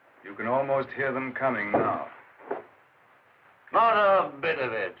 you can almost hear them coming now. Not a bit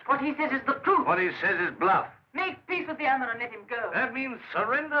of it. What he says is the truth. What he says is bluff. Make peace with the Airmen and let him go. That means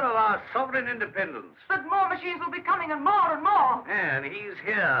surrender of our sovereign independence. But more machines will be coming and more and more. And he's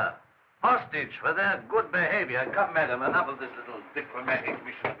here, hostage for their good behavior. Come, madam, enough of this little diplomatic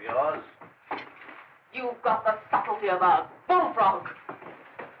mission of yours. You've got the subtlety of a bullfrog.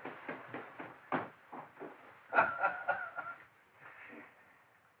 Yeah,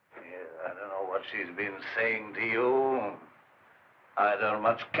 I don't know what she's been saying to you. I don't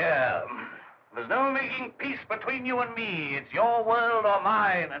much care. There's no making peace between you and me. It's your world or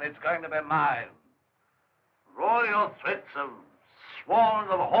mine, and it's going to be mine. For all your threats of swarms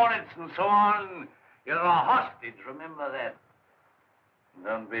of hornets and so on, you're a hostage, remember that.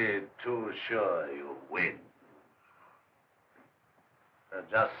 Don't be too sure you win. So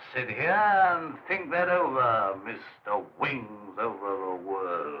just sit here and think that over, Mr. Wings over the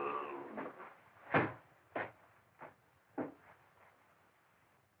world.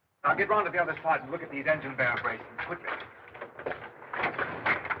 Now get round to the other side and look at these engine bearer braces, quickly.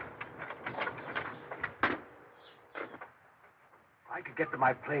 I could get to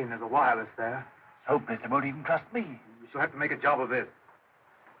my plane. There's a wireless there. Hopeless. They won't even trust me. We shall have to make a job of this.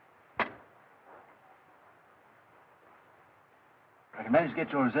 I can manage to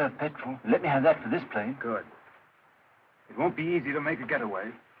get your reserve petrol. Let me have that for this plane. Good. It won't be easy to make a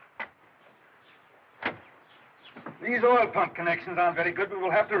getaway. These oil pump connections aren't very good, but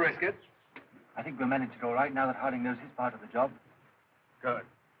we'll have to risk it. I think we'll manage it all right now that Harding knows his part of the job. Good.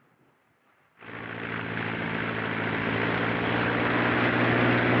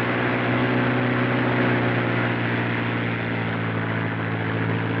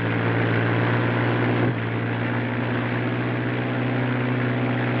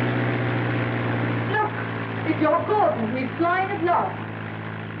 flying at last.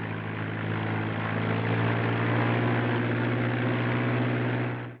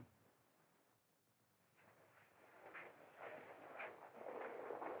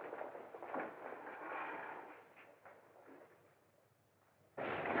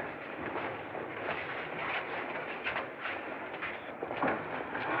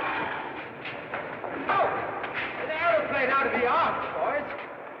 Out of the arms, boys.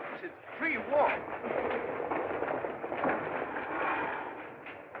 This is pre-war.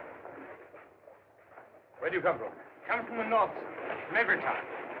 Where do you come from? Come from the north, from Everytown.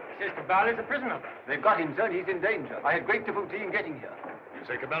 Says Cabal is a prisoner. They've got him, sir, and he's in danger. I had great difficulty in getting here. You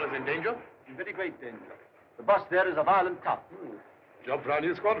say Cabal is in danger? In very great danger. The boss there is a violent tough. Job for our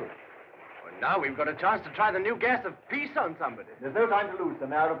new squadron. Well, now we've got a chance to try the new gas of peace on somebody. There's no time to lose, sir.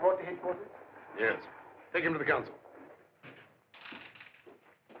 May I report to headquarters? Yes. Take him to the council.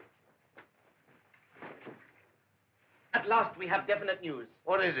 At last we have definite news.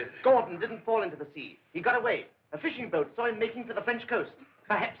 What is it? Gordon didn't fall into the sea. He got away. A fishing boat saw him making for the French coast.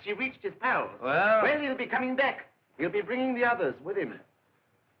 Perhaps he reached his pals. Well, he'll be coming back. He'll be bringing the others with him.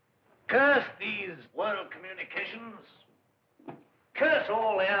 curse these world communications. Curse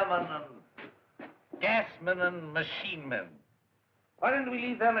all airmen and gasmen and machine men. Why didn't we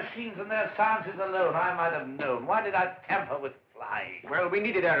leave their machines and their sciences alone? I might have known. Why did I tamper with flying? Well, we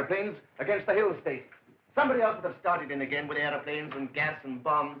needed airplanes against the hill state. Somebody else would have started in again with airplanes and gas and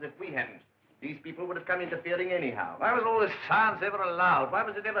bombs if we hadn't. These people would have come interfering anyhow. Why was all this science ever allowed? Why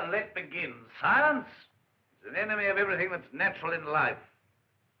was it ever let begin? Science is an enemy of everything that's natural in life.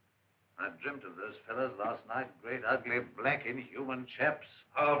 I dreamt of those fellows last night, great, ugly, black, inhuman chaps,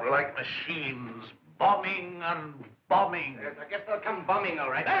 powerful like machines, bombing and bombing. Yes, I guess they'll come bombing,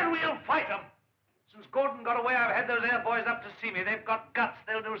 all right. And we'll fight them. Since Gordon got away, I've had those air boys up to see me. They've got guts.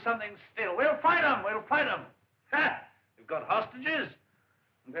 They'll do something still. We'll fight them. We'll fight them. Ha! We've got hostages.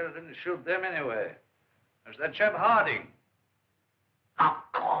 And better didn't shoot them anyway. There's that chap Harding. Of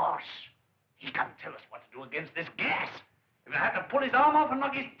course. He's come to tell us what to do against this gas. We're going to have to pull his arm off and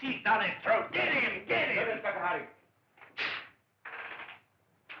knock his teeth down his throat. Get him! Get him! Inspector Harding.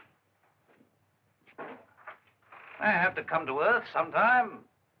 I have to come to Earth sometime.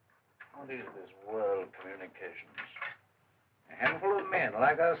 What is this world communications? A handful of men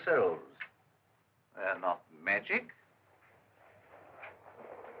like ourselves. They're not magic.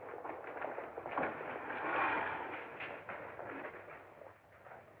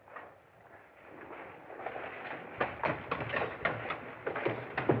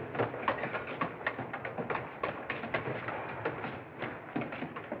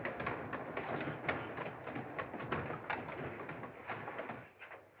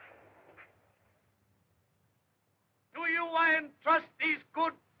 Trust these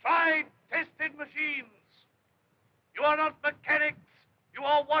good, tried, tested machines. You are not mechanics, you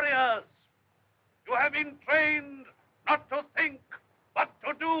are warriors. You have been trained not to think, but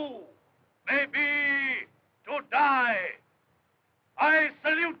to do, maybe to die. I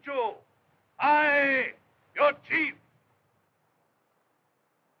salute you. I, your chief.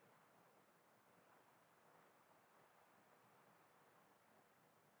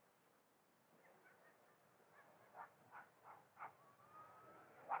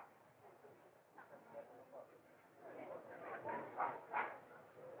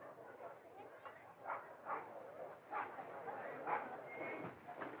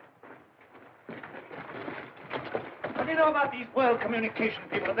 What do you know about these world communication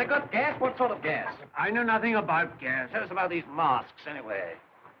people? Have they got gas? What sort of gas? I know nothing about gas. Tell us about these masks, anyway.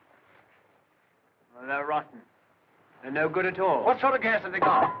 Well, they're rotten. They're no good at all. What sort of gas have they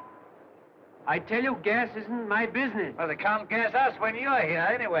got? I tell you, gas isn't my business. Well, they can't gas us when you're here,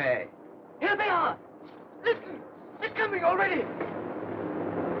 anyway. Here they are. Listen, they're coming already.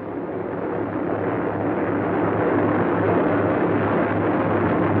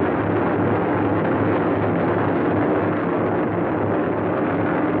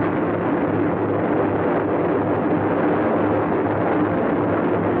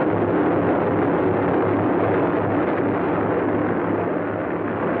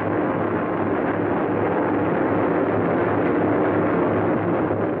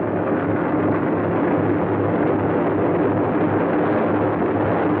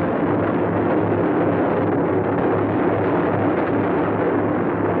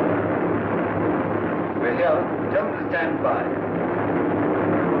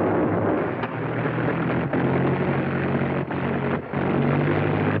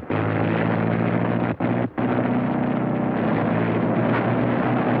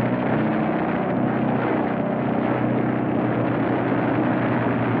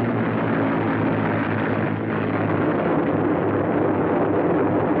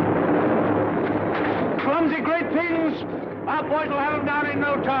 be great things. Our boys will have them down in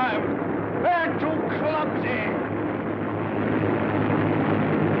no time. They're too clumsy.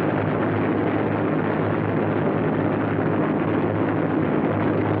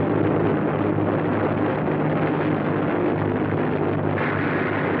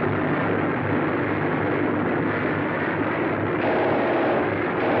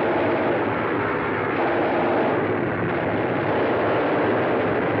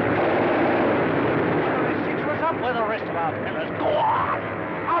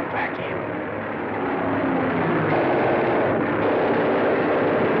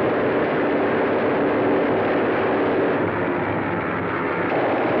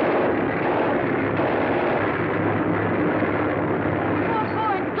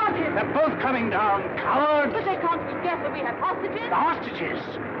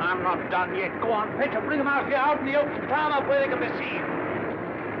 I'm not done yet. Go on, fetch them. Bring them out here, out in the open. Tie them up where they can be seen.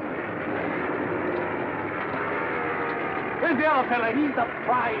 Where's the other fella? He's the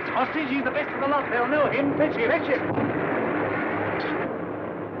prize hostage. He's the best of the lot. They'll know him. Fetch him. Fetch him.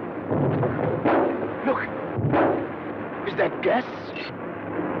 Look. Is that gas?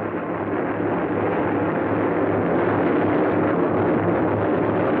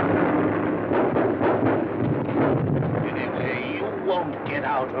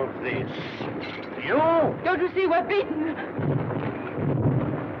 Out of this. You? Don't you see we're beaten?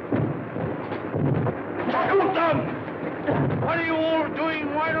 Shoot them! What are you all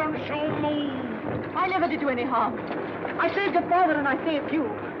doing? Why don't you move? I never did you any harm. I saved your father and I saved you.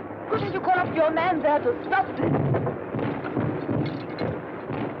 Couldn't you call up your man there to stop this?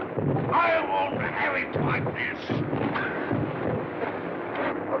 I won't have it like this.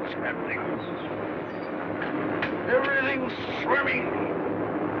 What's happening? Everything's swimming.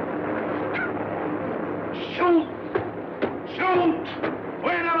 Shoot! Shoot!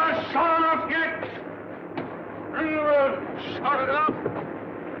 We never shot enough yet! We never shot enough!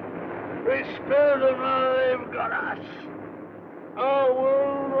 We spared them, now they've got us. Oh,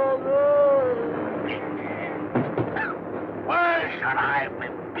 why should I be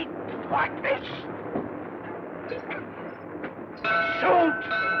beaten like this? Shoot!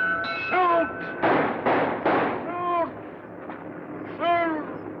 Shoot!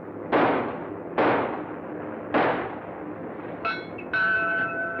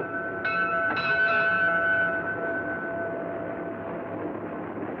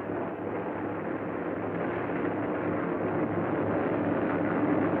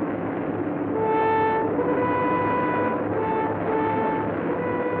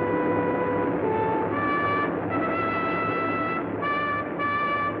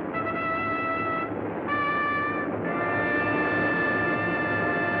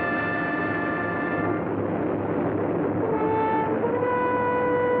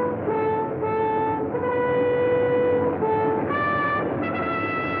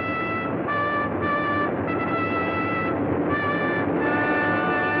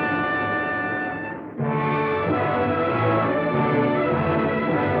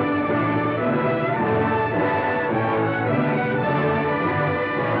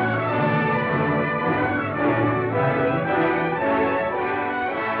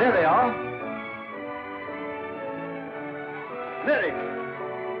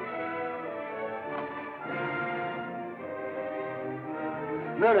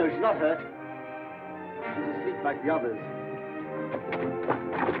 No, she's not hurt. She's asleep like the others.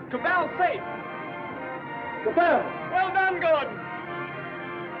 Cabal safe! Cabal! Well done, Gordon!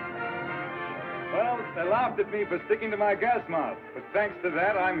 Well, they laughed at me for sticking to my gas mask, but thanks to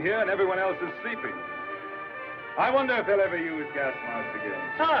that, I'm here and everyone else is sleeping. I wonder if they'll ever use gas masks again.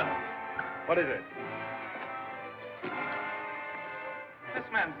 Sir! What is it? This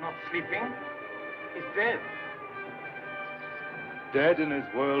man's not sleeping. He's dead. Dead and his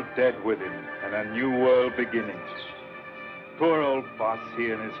world dead with him, and a new world beginning. Poor old boss,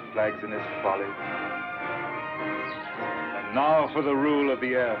 he and his flags and his folly. And now for the rule of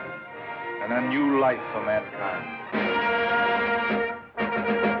the air, and a new life for mankind.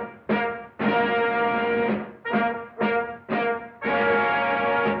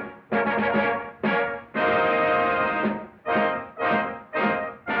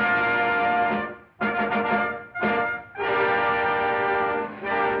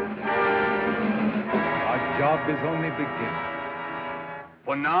 Is only beginning.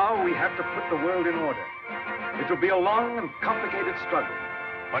 For now, we have to put the world in order. It will be a long and complicated struggle,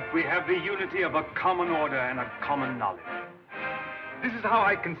 but we have the unity of a common order and a common knowledge. This is how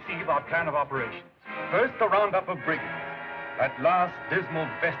I conceive our plan of operations. First, the roundup of brigands, that last dismal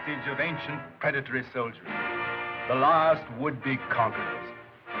vestige of ancient predatory soldiery, the last would-be conquerors.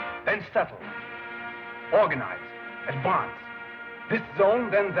 Then settle. organize, advance. This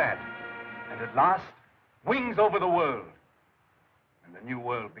zone, then that. And at last, wings over the world. And the new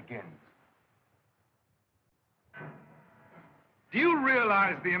world begins. Do you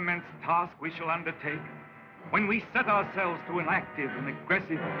realize the immense task we shall undertake when we set ourselves to an active and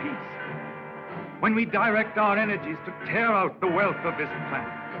aggressive peace? When we direct our energies to tear out the wealth of this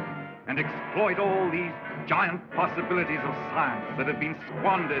planet and exploit all these giant possibilities of science that have been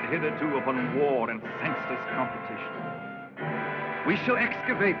squandered hitherto upon war and senseless competition. We shall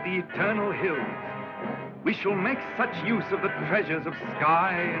excavate the eternal hills. We shall make such use of the treasures of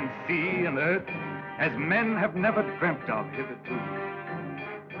sky and sea and earth as men have never dreamt of hitherto.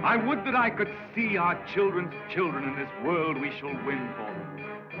 I would that I could see our children's children in this world we shall win for them.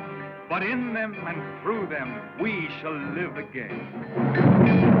 But in them and through them, we shall live again.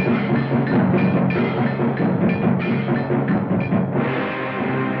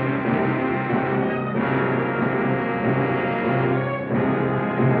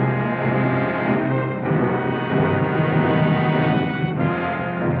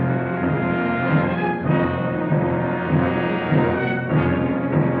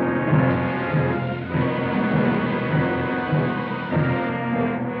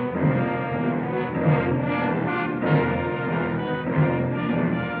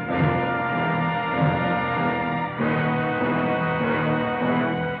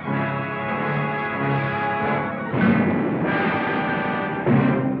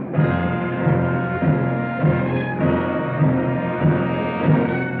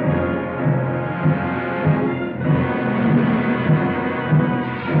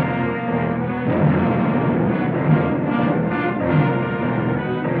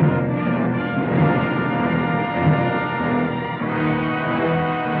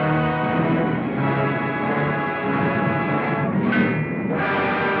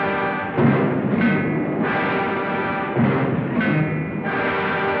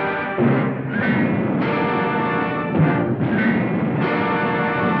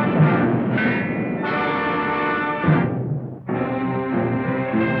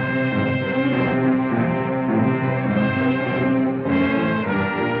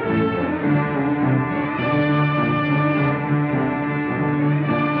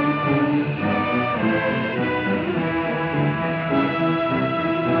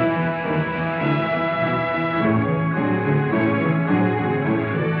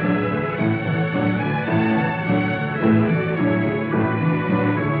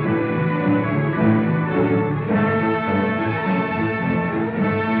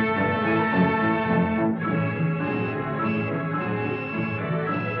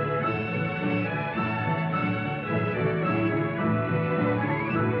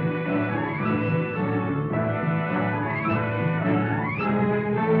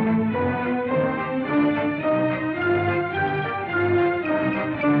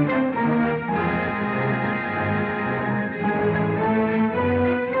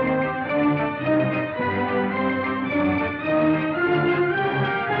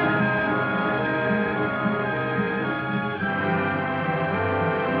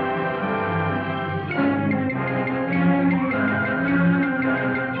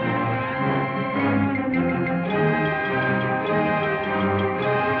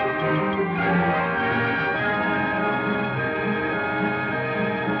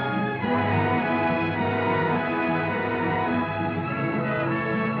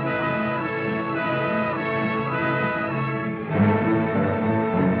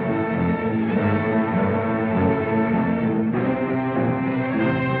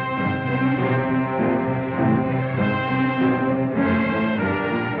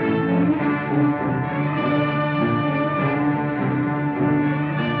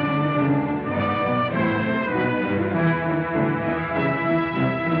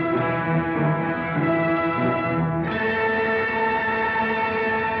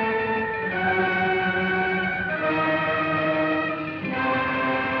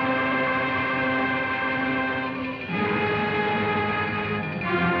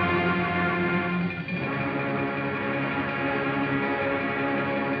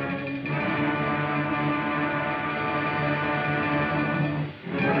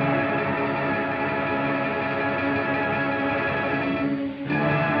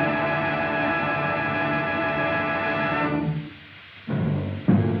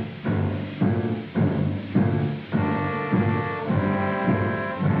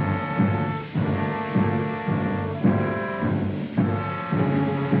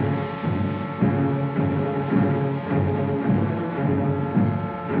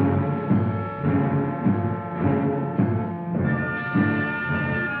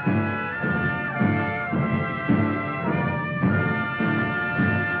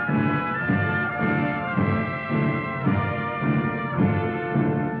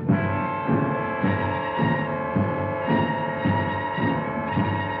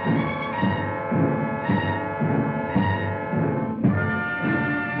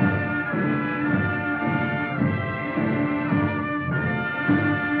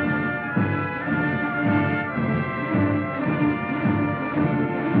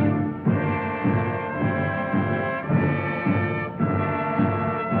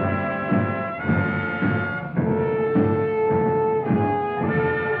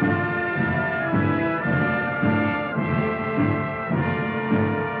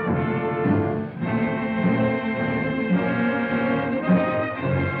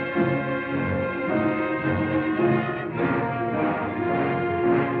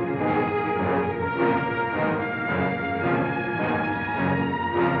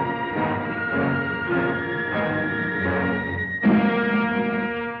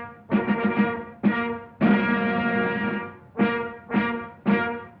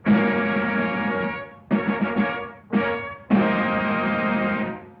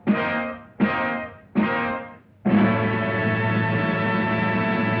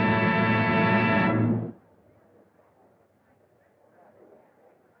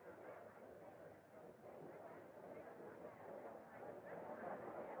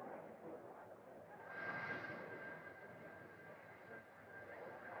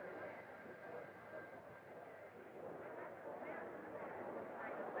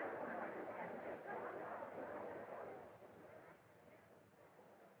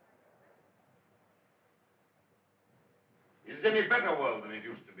 is any better world than it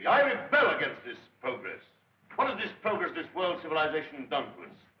used to be. I rebel against this progress. What has this progress, this world civilization done to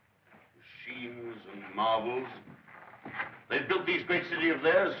us? Machines and marvels. They've built these great cities of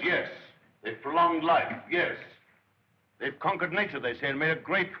theirs, yes. They've prolonged life, yes. They've conquered nature, they say, and made a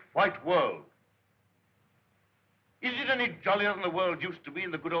great white world. Is it any jollier than the world used to be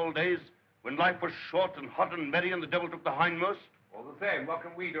in the good old days, when life was short and hot and merry and the devil took the hindmost? All the same, what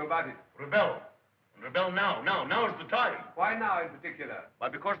can we do about it? Rebel. And rebel now. Now's the time. Why now in particular? Why,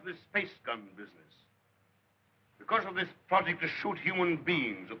 because of this space gun business. Because of this project to shoot human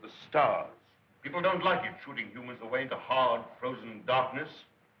beings at the stars. People don't like it, shooting humans away into hard, frozen darkness.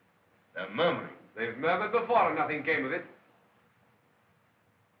 They're murmuring. They've murmured before and nothing came of it.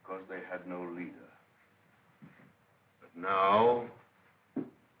 Because they had no leader. But now,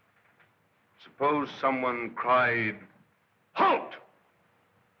 suppose someone cried, "Halt!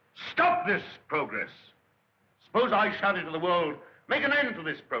 Stop this progress!" Suppose I shouted to the world, "Make an end to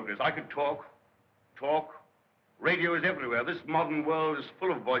this progress." I could talk. Radio is everywhere. This modern world is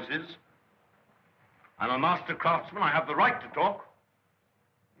full of voices. I'm a master craftsman. I have the right to talk.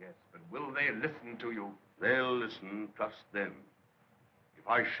 Yes, but will they listen to you? They'll listen, trust them. If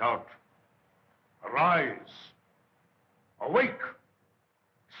I shout, "Arise! Awake!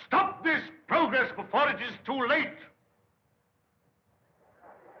 Stop this progress before it is too late!"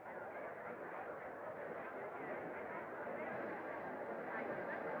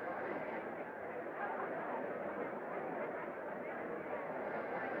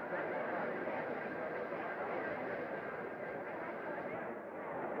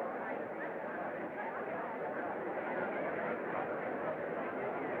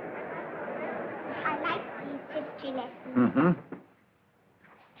 Mm-hmm.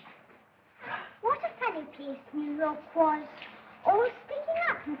 What a funny place New York was. All sticking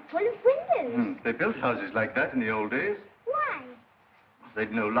up and full of windows. They built houses like that in the old days. Why?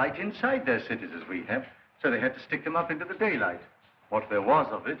 They'd no light inside their cities as we have, so they had to stick them up into the daylight. What there was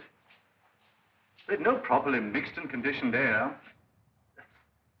of it. They'd no properly mixed and conditioned air.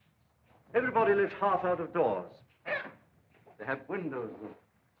 Everybody lived half out of doors. They had windows with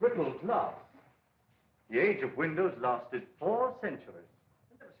brittle glass. The age of windows lasted 4 centuries.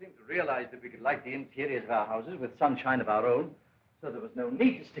 We never seemed to realize that we could light the interiors of our houses with sunshine of our own, so there was no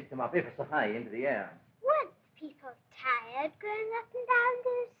need to stick them up ever so high into the air. Weren't people tired going up and down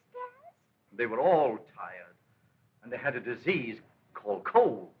those stairs? They were all tired, and they had a disease called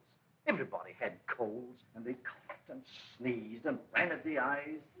colds. Everybody had colds, and they coughed and sneezed and ran at the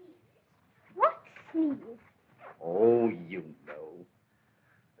eyes. What sneeze? Oh, you know.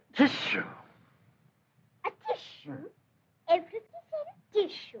 Tissue. A tissue? Everybody said a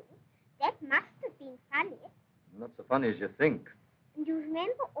tissue. That must have been funny. Not so funny as you think. And you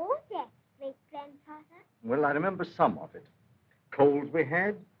remember all that, great-grandfather? Well, I remember some of it. Colds we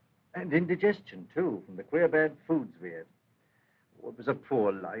had, and indigestion, too, from the queer bad foods we had. Oh, it was a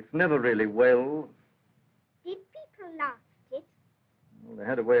poor life, never really well. Did people laugh at it? Well, they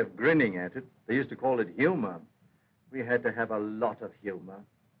had a way of grinning at it. They used to call it humor. We had to have a lot of humor.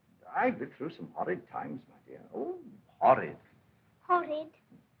 I lived through some horrid times, my dear. Oh, horrid. Horrid.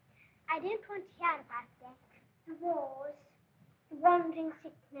 I don't want to hear about that. The wars, the wandering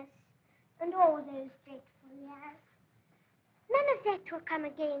sickness, and all those dreadful years. None of that will come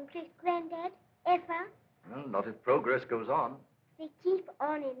again, great-granddad, ever. Well, not if progress goes on. They keep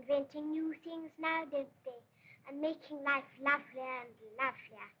on inventing new things now, don't they? And making life lovelier and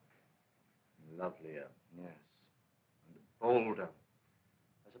lovelier. Lovelier, yes. And bolder.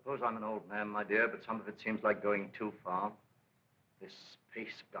 I suppose I'm an old man, my dear, but some of it seems like going too far. This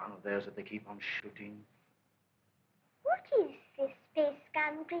space gun of theirs that they keep on shooting. What is this space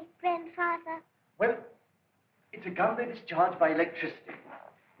gun, great-grandfather? Well, it's a gun they discharge by electricity.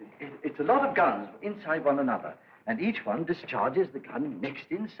 It's a lot of guns inside one another, and each one discharges the gun next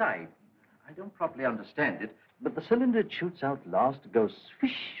inside. I don't properly understand it, but the cylinder it shoots out last goes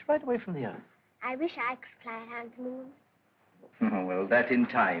swish right away from the earth. I wish I could fly around the moon. Oh, well, that in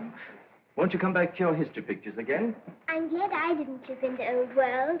time. Won't you come back to your history pictures again? I'm glad I didn't live in the old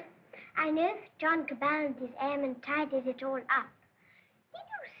world. I know that John Cabal and his airmen tidied it all up.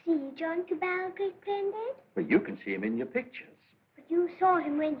 Did you see John Cabal, great-granddad? Well, you can see him in your pictures. But you saw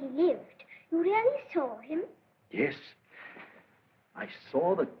him when he lived. You really saw him? Yes. I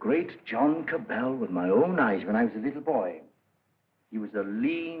saw the great John Cabal with my own eyes when I was a little boy. He was a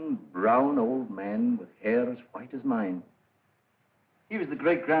lean, brown old man with hair as white as mine. He was the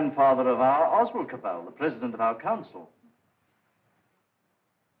great-grandfather of our Oswald Cabal, the president of our council.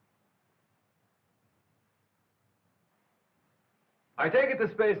 I take it the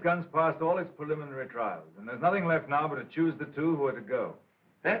space gun's passed all its preliminary trials, and there's nothing left now but to choose the two who are to go.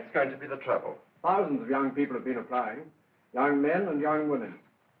 That's going to be the trouble. Thousands of young people have been applying. Young men and young women.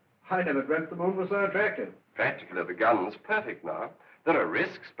 I never dreamt the moon was so attractive. Practically, the gun's perfect now. There are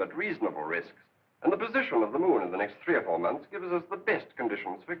risks, but reasonable risks. And the position of the moon in the next 3 or 4 months gives us the best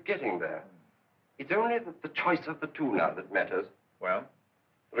conditions for getting there. It's only the choice of the two now that matters. Well?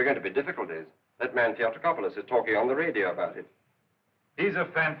 There are going to be difficulties. That man Theatricopoulos is talking on the radio about it. He's a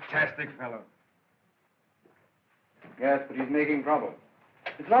fantastic fellow. Yes, but he's making trouble.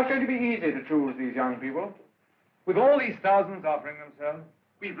 It's not going to be easy to choose these young people. With all these thousands offering themselves?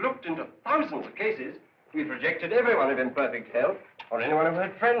 We've looked into thousands of cases. We've rejected everyone of imperfect health, or anyone who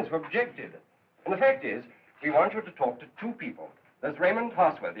had friends who objected. And the fact is, we want you to talk to 2 people. There's Raymond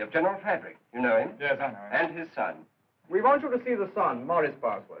Passworthy of General Fabric. You know him? Yes, I know him. And his son. We want you to see the son, Morris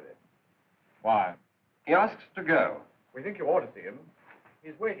Passworthy. Why? He asks to go. We think you ought to see him.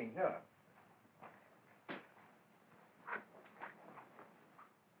 He's waiting here.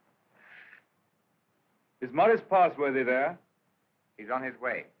 Is Morris Passworthy there? He's on his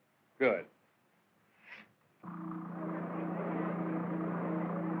way. Good.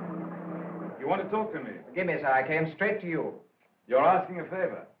 You want to talk to me? Forgive me, sir. I came straight to you. You're asking a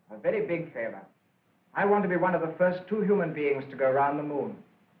favor. A very big favor. I want to be one of the first 2 human beings to go around the moon.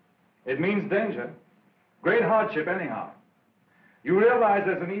 It means danger. Great hardship, anyhow. You realize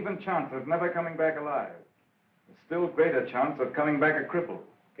there's an even chance of never coming back alive. A still greater chance of coming back a cripple.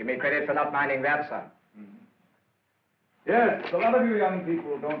 Give me credit for not minding that, sir. Yes, a lot of you young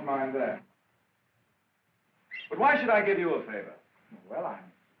people don't mind that. But why should I give you a favor? Well,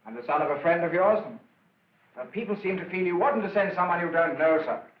 I'm the son of a friend of yours. And people seem to feel you oughtn't to send someone you don't know,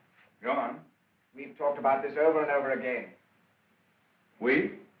 sir. Go on. We've talked about this over and over again.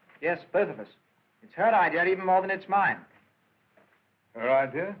 We? Yes, both of us. It's her idea even more than it's mine. Her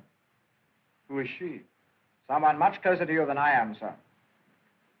idea? Who is she? Someone much closer to you than I am, sir.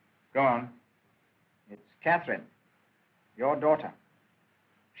 Go on. It's Catherine, your daughter.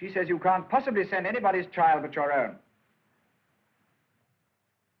 She says you can't possibly send anybody's child but your own.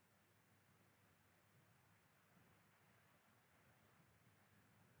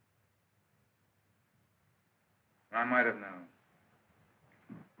 I might have known.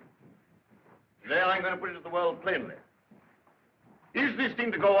 Today I'm going to put it to the world plainly. Is this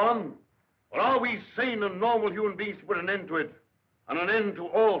thing to go on? Or are we sane and normal human beings to put an end to it, and an end to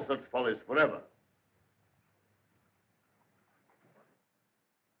all such follies forever?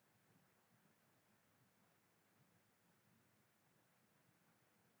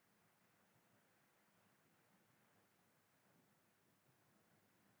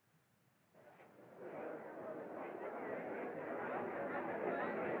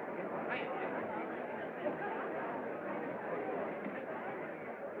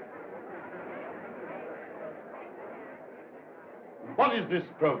 What is this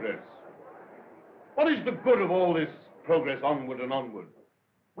progress? What is the good of all this progress onward and onward?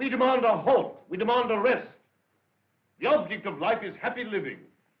 We demand a halt. We demand a rest. The object of life is happy living.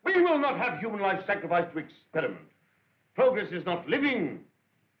 We will not have human life sacrificed to experiment. Progress is not living.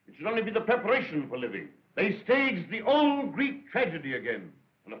 It should only be the preparation for living. They stage the old Greek tragedy again,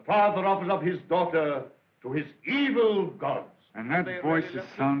 and a father offers up his daughter to his evil gods. And that voice is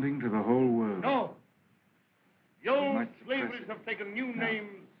sounding to the whole world. No. The old slaveries have taken new names.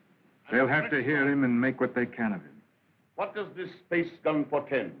 They'll have to hear him and make what they can of him. What does this space gun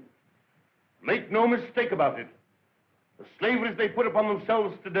portend? Make no mistake about it. The slaveries they put upon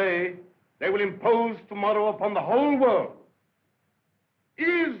themselves today, they will impose tomorrow upon the whole world.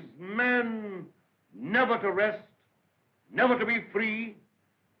 Is man never to rest, never to be free?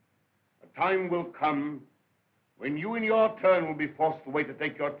 A time will come when you in your turn will be forced away to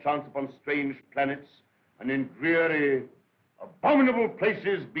take your chance upon strange planets and in dreary, abominable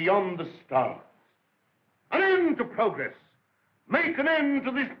places beyond the stars. An end to progress. Make an end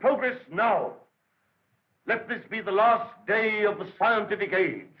to this progress now. Let this be the last day of the scientific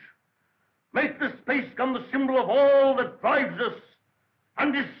age. Make the space gun the symbol of all that drives us,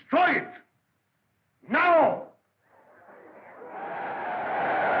 and destroy it. Now!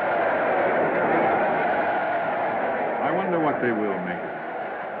 I wonder what they will make it.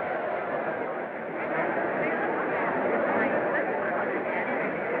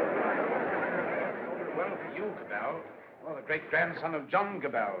 Well, for you, Cabal, well, the great-grandson of John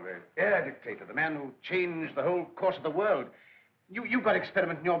Cabal, the air dictator, the man who changed the whole course of the world. You've got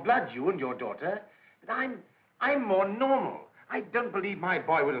experiment in your blood, you and your daughter. But I'm more normal. I don't believe my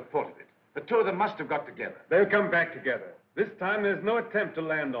boy would have thought of it. The two of them must have got together. They'll come back together. This time there's no attempt to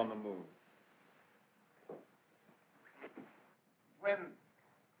land on the moon.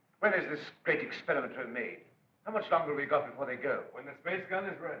 When is this great experiment to be made? How much longer have we got before they go? When the space gun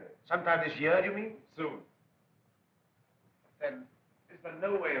is ready. Sometime this year, do you mean? Soon. Then, is there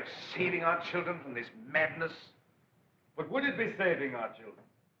no way of saving our children from this madness? But would it be saving our children?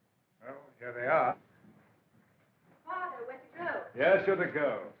 Well, here they are. Father, where to go? Yes, you're to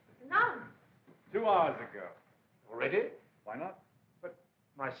go. None. 2 hours ago. Already? Why not? But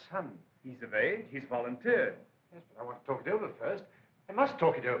my son... He's of age. He's volunteered. Yes, but I want to talk it over first. I must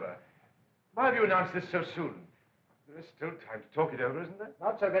talk it over. Why have you announced this so soon? There is still time to talk it over, isn't there?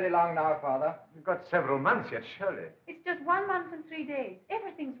 Not so very long now, Father. You've got several months yet, surely. It's just 1 month and 3 days.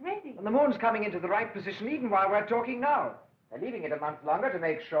 Everything's ready. And the moon's coming into the right position even while we're talking now. They're leaving it a month longer to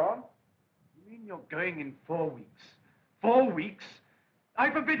make sure. You mean you're going in 4 weeks? 4 weeks? I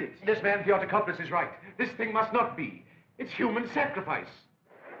forbid it. This man Theotokopoulos is right. This thing must not be. It's human sacrifice.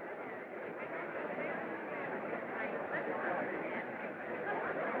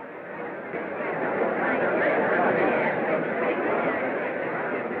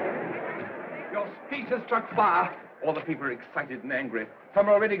 Has struck fire. All the people are excited and angry. Some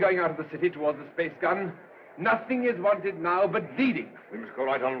are already going out of the city towards the space gun. Nothing is wanted now but leading. We must go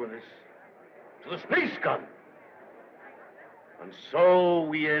right on with this. To the space gun. And so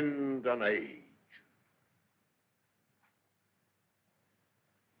we end an age.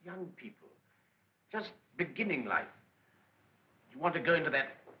 Young people, just beginning life. You want to go into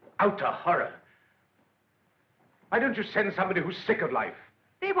that outer horror. Why don't you send somebody who's sick of life?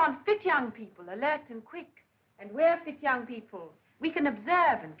 They want fit young people, alert and quick. And we're fit young people. We can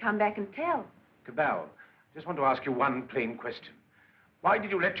observe and come back and tell. Cabal, I just want to ask you one plain question. Why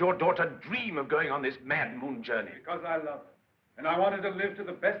did you let your daughter dream of going on this mad moon journey? Because I love her. And I wanted to live to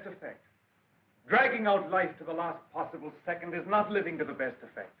the best effect. Dragging out life to the last possible second is not living to the best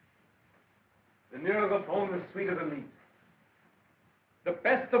effect. The nearer the bone, the sweeter the meat. The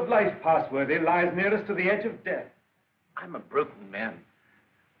best of life, Passworthy, lies nearest to the edge of death. I'm a broken man.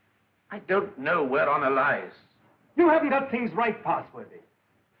 I don't know where honor lies. You haven't got things right, Passworthy.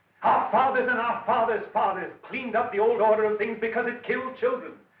 Our fathers and our fathers' fathers cleaned up the old order of things because it killed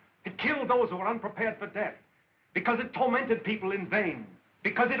children. It killed those who were unprepared for death. Because it tormented people in vain.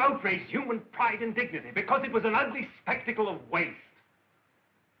 Because it outraged human pride and dignity. Because it was an ugly spectacle of waste.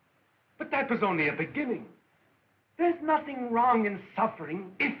 But that was only a beginning. There's nothing wrong in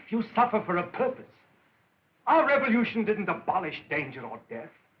suffering if you suffer for a purpose. Our revolution didn't abolish danger or death.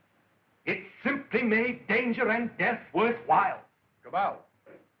 It simply made danger and death worthwhile. Cabal.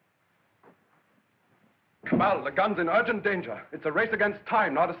 Cabal, the gun's in urgent danger. It's a race against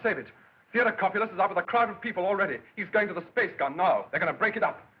time now to save it. Theotokopoulos is out with a crowd of people already. He's going to the space gun now. They're going to break it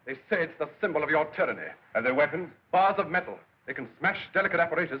up. They say it's the symbol of your tyranny. And their weapons? Bars of metal. They can smash delicate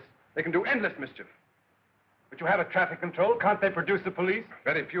apparatus. They can do endless mischief. But you have a traffic control. Can't they produce the police?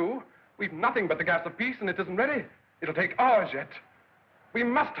 Very few. We've nothing but the gas of peace, and it isn't ready. It'll take hours yet. We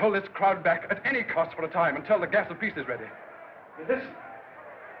must hold this crowd back at any cost for a time until the gas of peace is ready. Listen.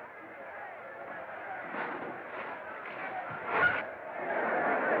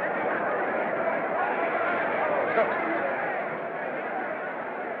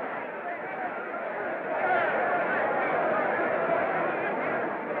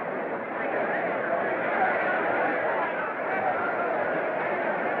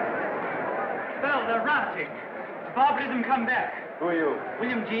 Well, they're rioting. Barbarism come back. Who are you?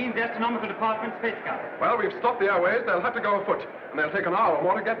 William Jeans, Astronomical Department, Space Guard. Well, we've stopped the airways. They'll have to go afoot. And they'll take an hour or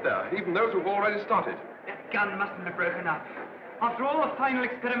more to get there, even those who've already started. That gun mustn't have broken up. After all the final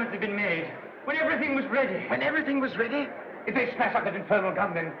experiments had been made, when everything was ready. When everything was ready? If they smash up that infernal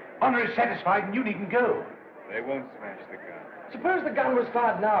gun, then honor is satisfied and you needn't go. They won't smash the gun. Suppose the gun was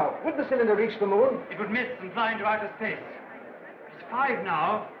fired now. Would the cylinder reach the moon? It would miss and fly into outer space. It's 5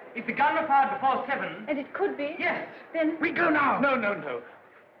 now. If the gun were fired before 7... And it could be? Yes. Then... We go now. No.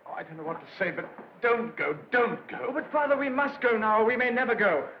 Oh, I don't know what to say, but don't go. Oh, but, Father, we must go now, or we may never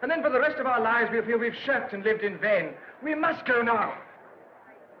go. And then for the rest of our lives, we'll feel we've shirked and lived in vain. We must go now.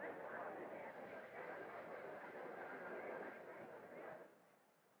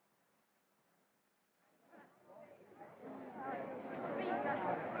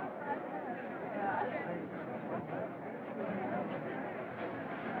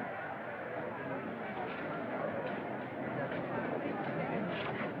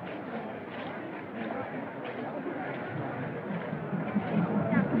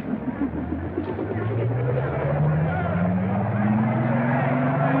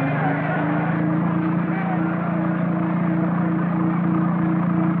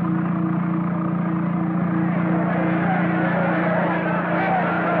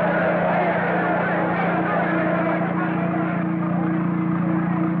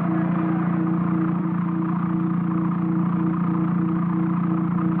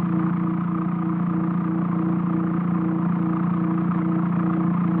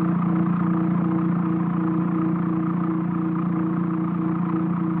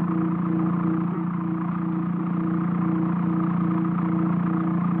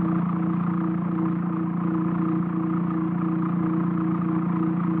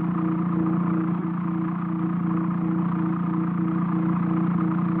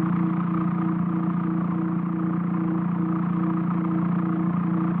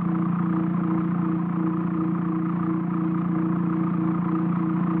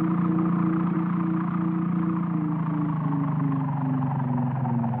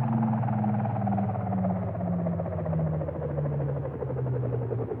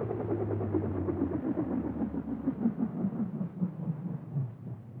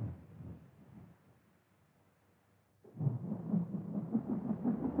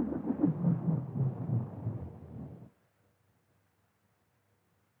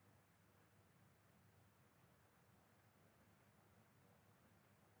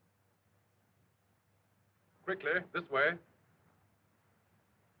 Quickly, this way.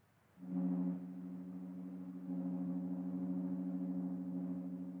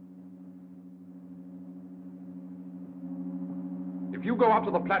 If you go up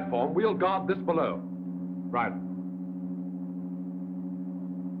to the platform, we'll guard this below. Right.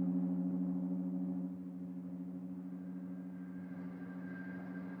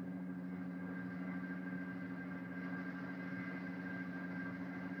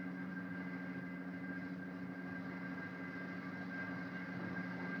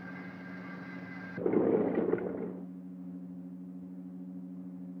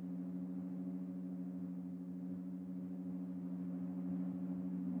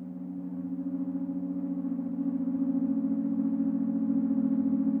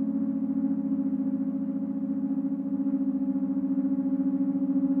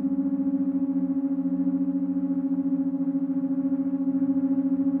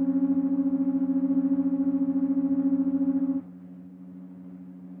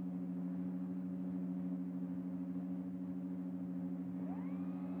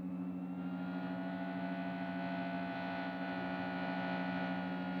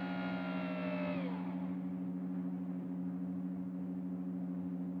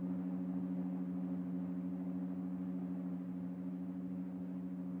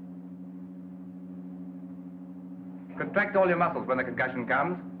 Contract all your muscles when the concussion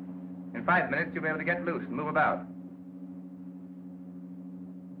comes. In 5 minutes, you'll be able to get loose and move about.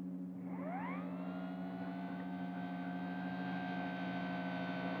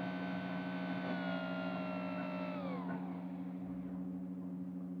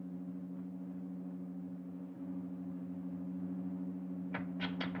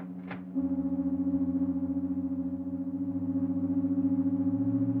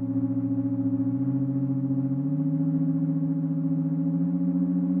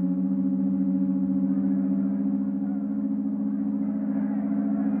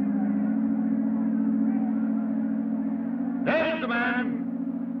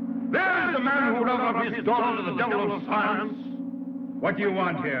 His daughter to the devil of science. What do you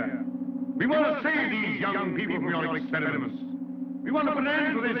want here? We want to save these young people from your experiments. We want to put an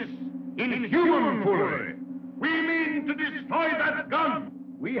end to this inhuman foolery. We mean to destroy that gun.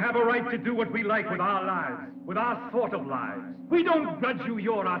 We have a right to do what we like with our lives, with our sort of lives. We don't grudge you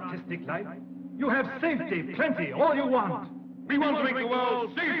your artistic life. You have safety, plenty, all you want. We want to make the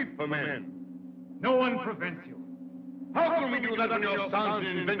world safe for men. No one prevents you. How can we do that when your science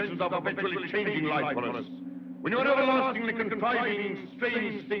and inventions are perpetually changing life on us? When you're everlastingly contriving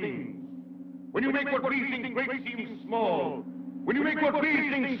strange things? When you make what we think great seem small? When you make what we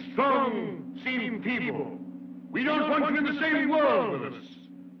think strong seem feeble? We don't want you in the same world with us.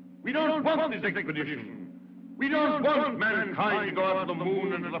 We don't want this expedition. We don't want mankind to go up to the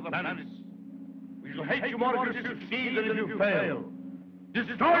moon and to the planets. We shall hate you more if you succeed than if you fail.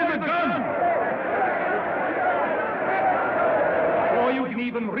 Destroy the gun! Before you can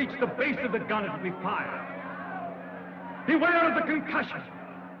even reach the base of the gun, it will be fired. Beware of the concussion!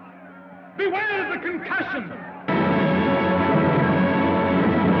 Beware of the concussion!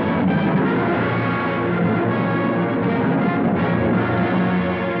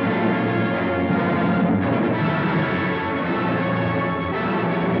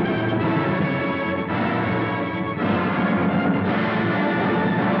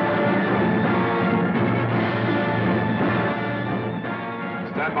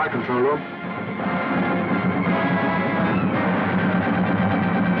 Stand by, control room.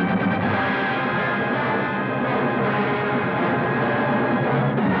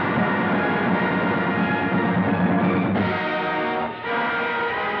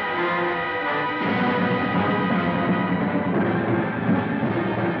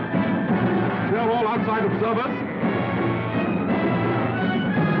 Clear all outside observers.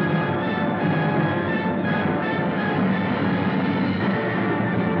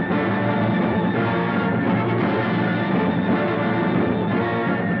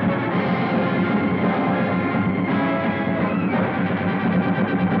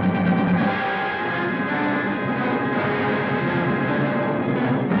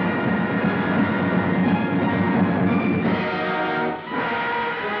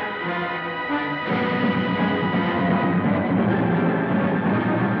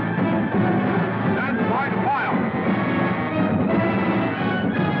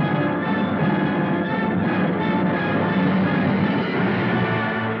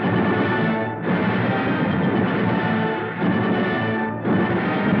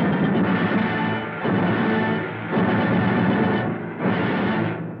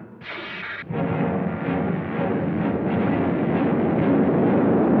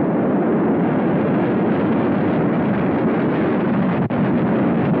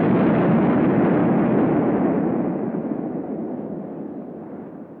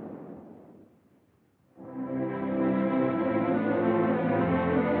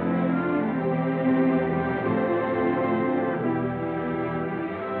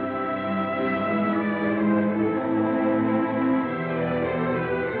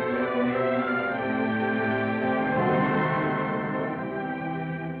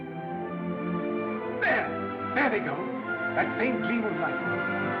 faint gleam of light.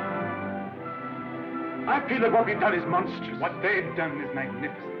 I feel that what we've done is monstrous. What they've done is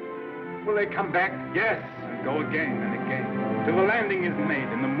magnificent. Will they come back? Yes, and go again and again, till the landing is made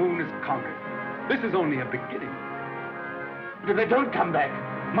and the moon is conquered. This is only a beginning. But if they don't come back,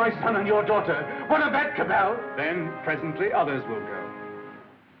 my son and your daughter, what of that, Cabal? Then, presently, others will go.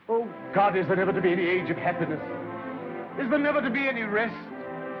 Oh, God, is there never to be any age of happiness? Is there never to be any rest?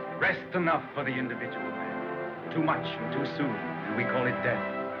 Rest enough for the individual man. Too much and too soon, and we call it death.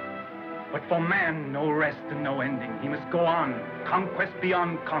 But for man, no rest and no ending. He must go on, conquest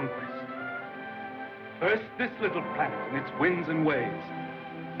beyond conquest. First, this little planet and its winds and waves,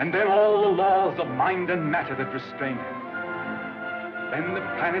 and then all the laws of mind and matter that restrain him. Then the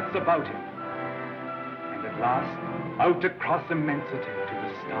planets about him, and at last, out across immensity to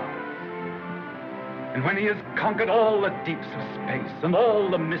the stars. And when he has conquered all the deeps of space and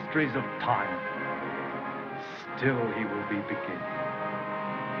all the mysteries of time, still he will be beginning.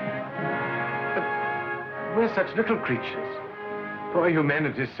 But we're such little creatures. Poor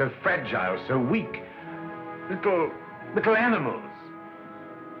humanity is so fragile, so weak. Little animals.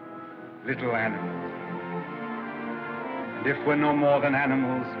 Little animals. And if we're no more than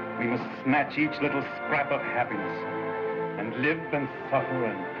animals, we must snatch each little scrap of happiness and live and suffer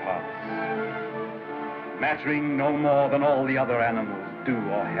and pass, mattering no more than all the other animals do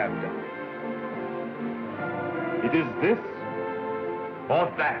or have done. It is this or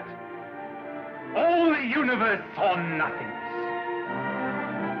that. All the universe or nothingness.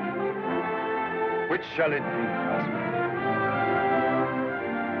 Which shall it be, Oswald?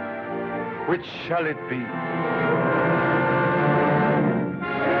 Which shall it be?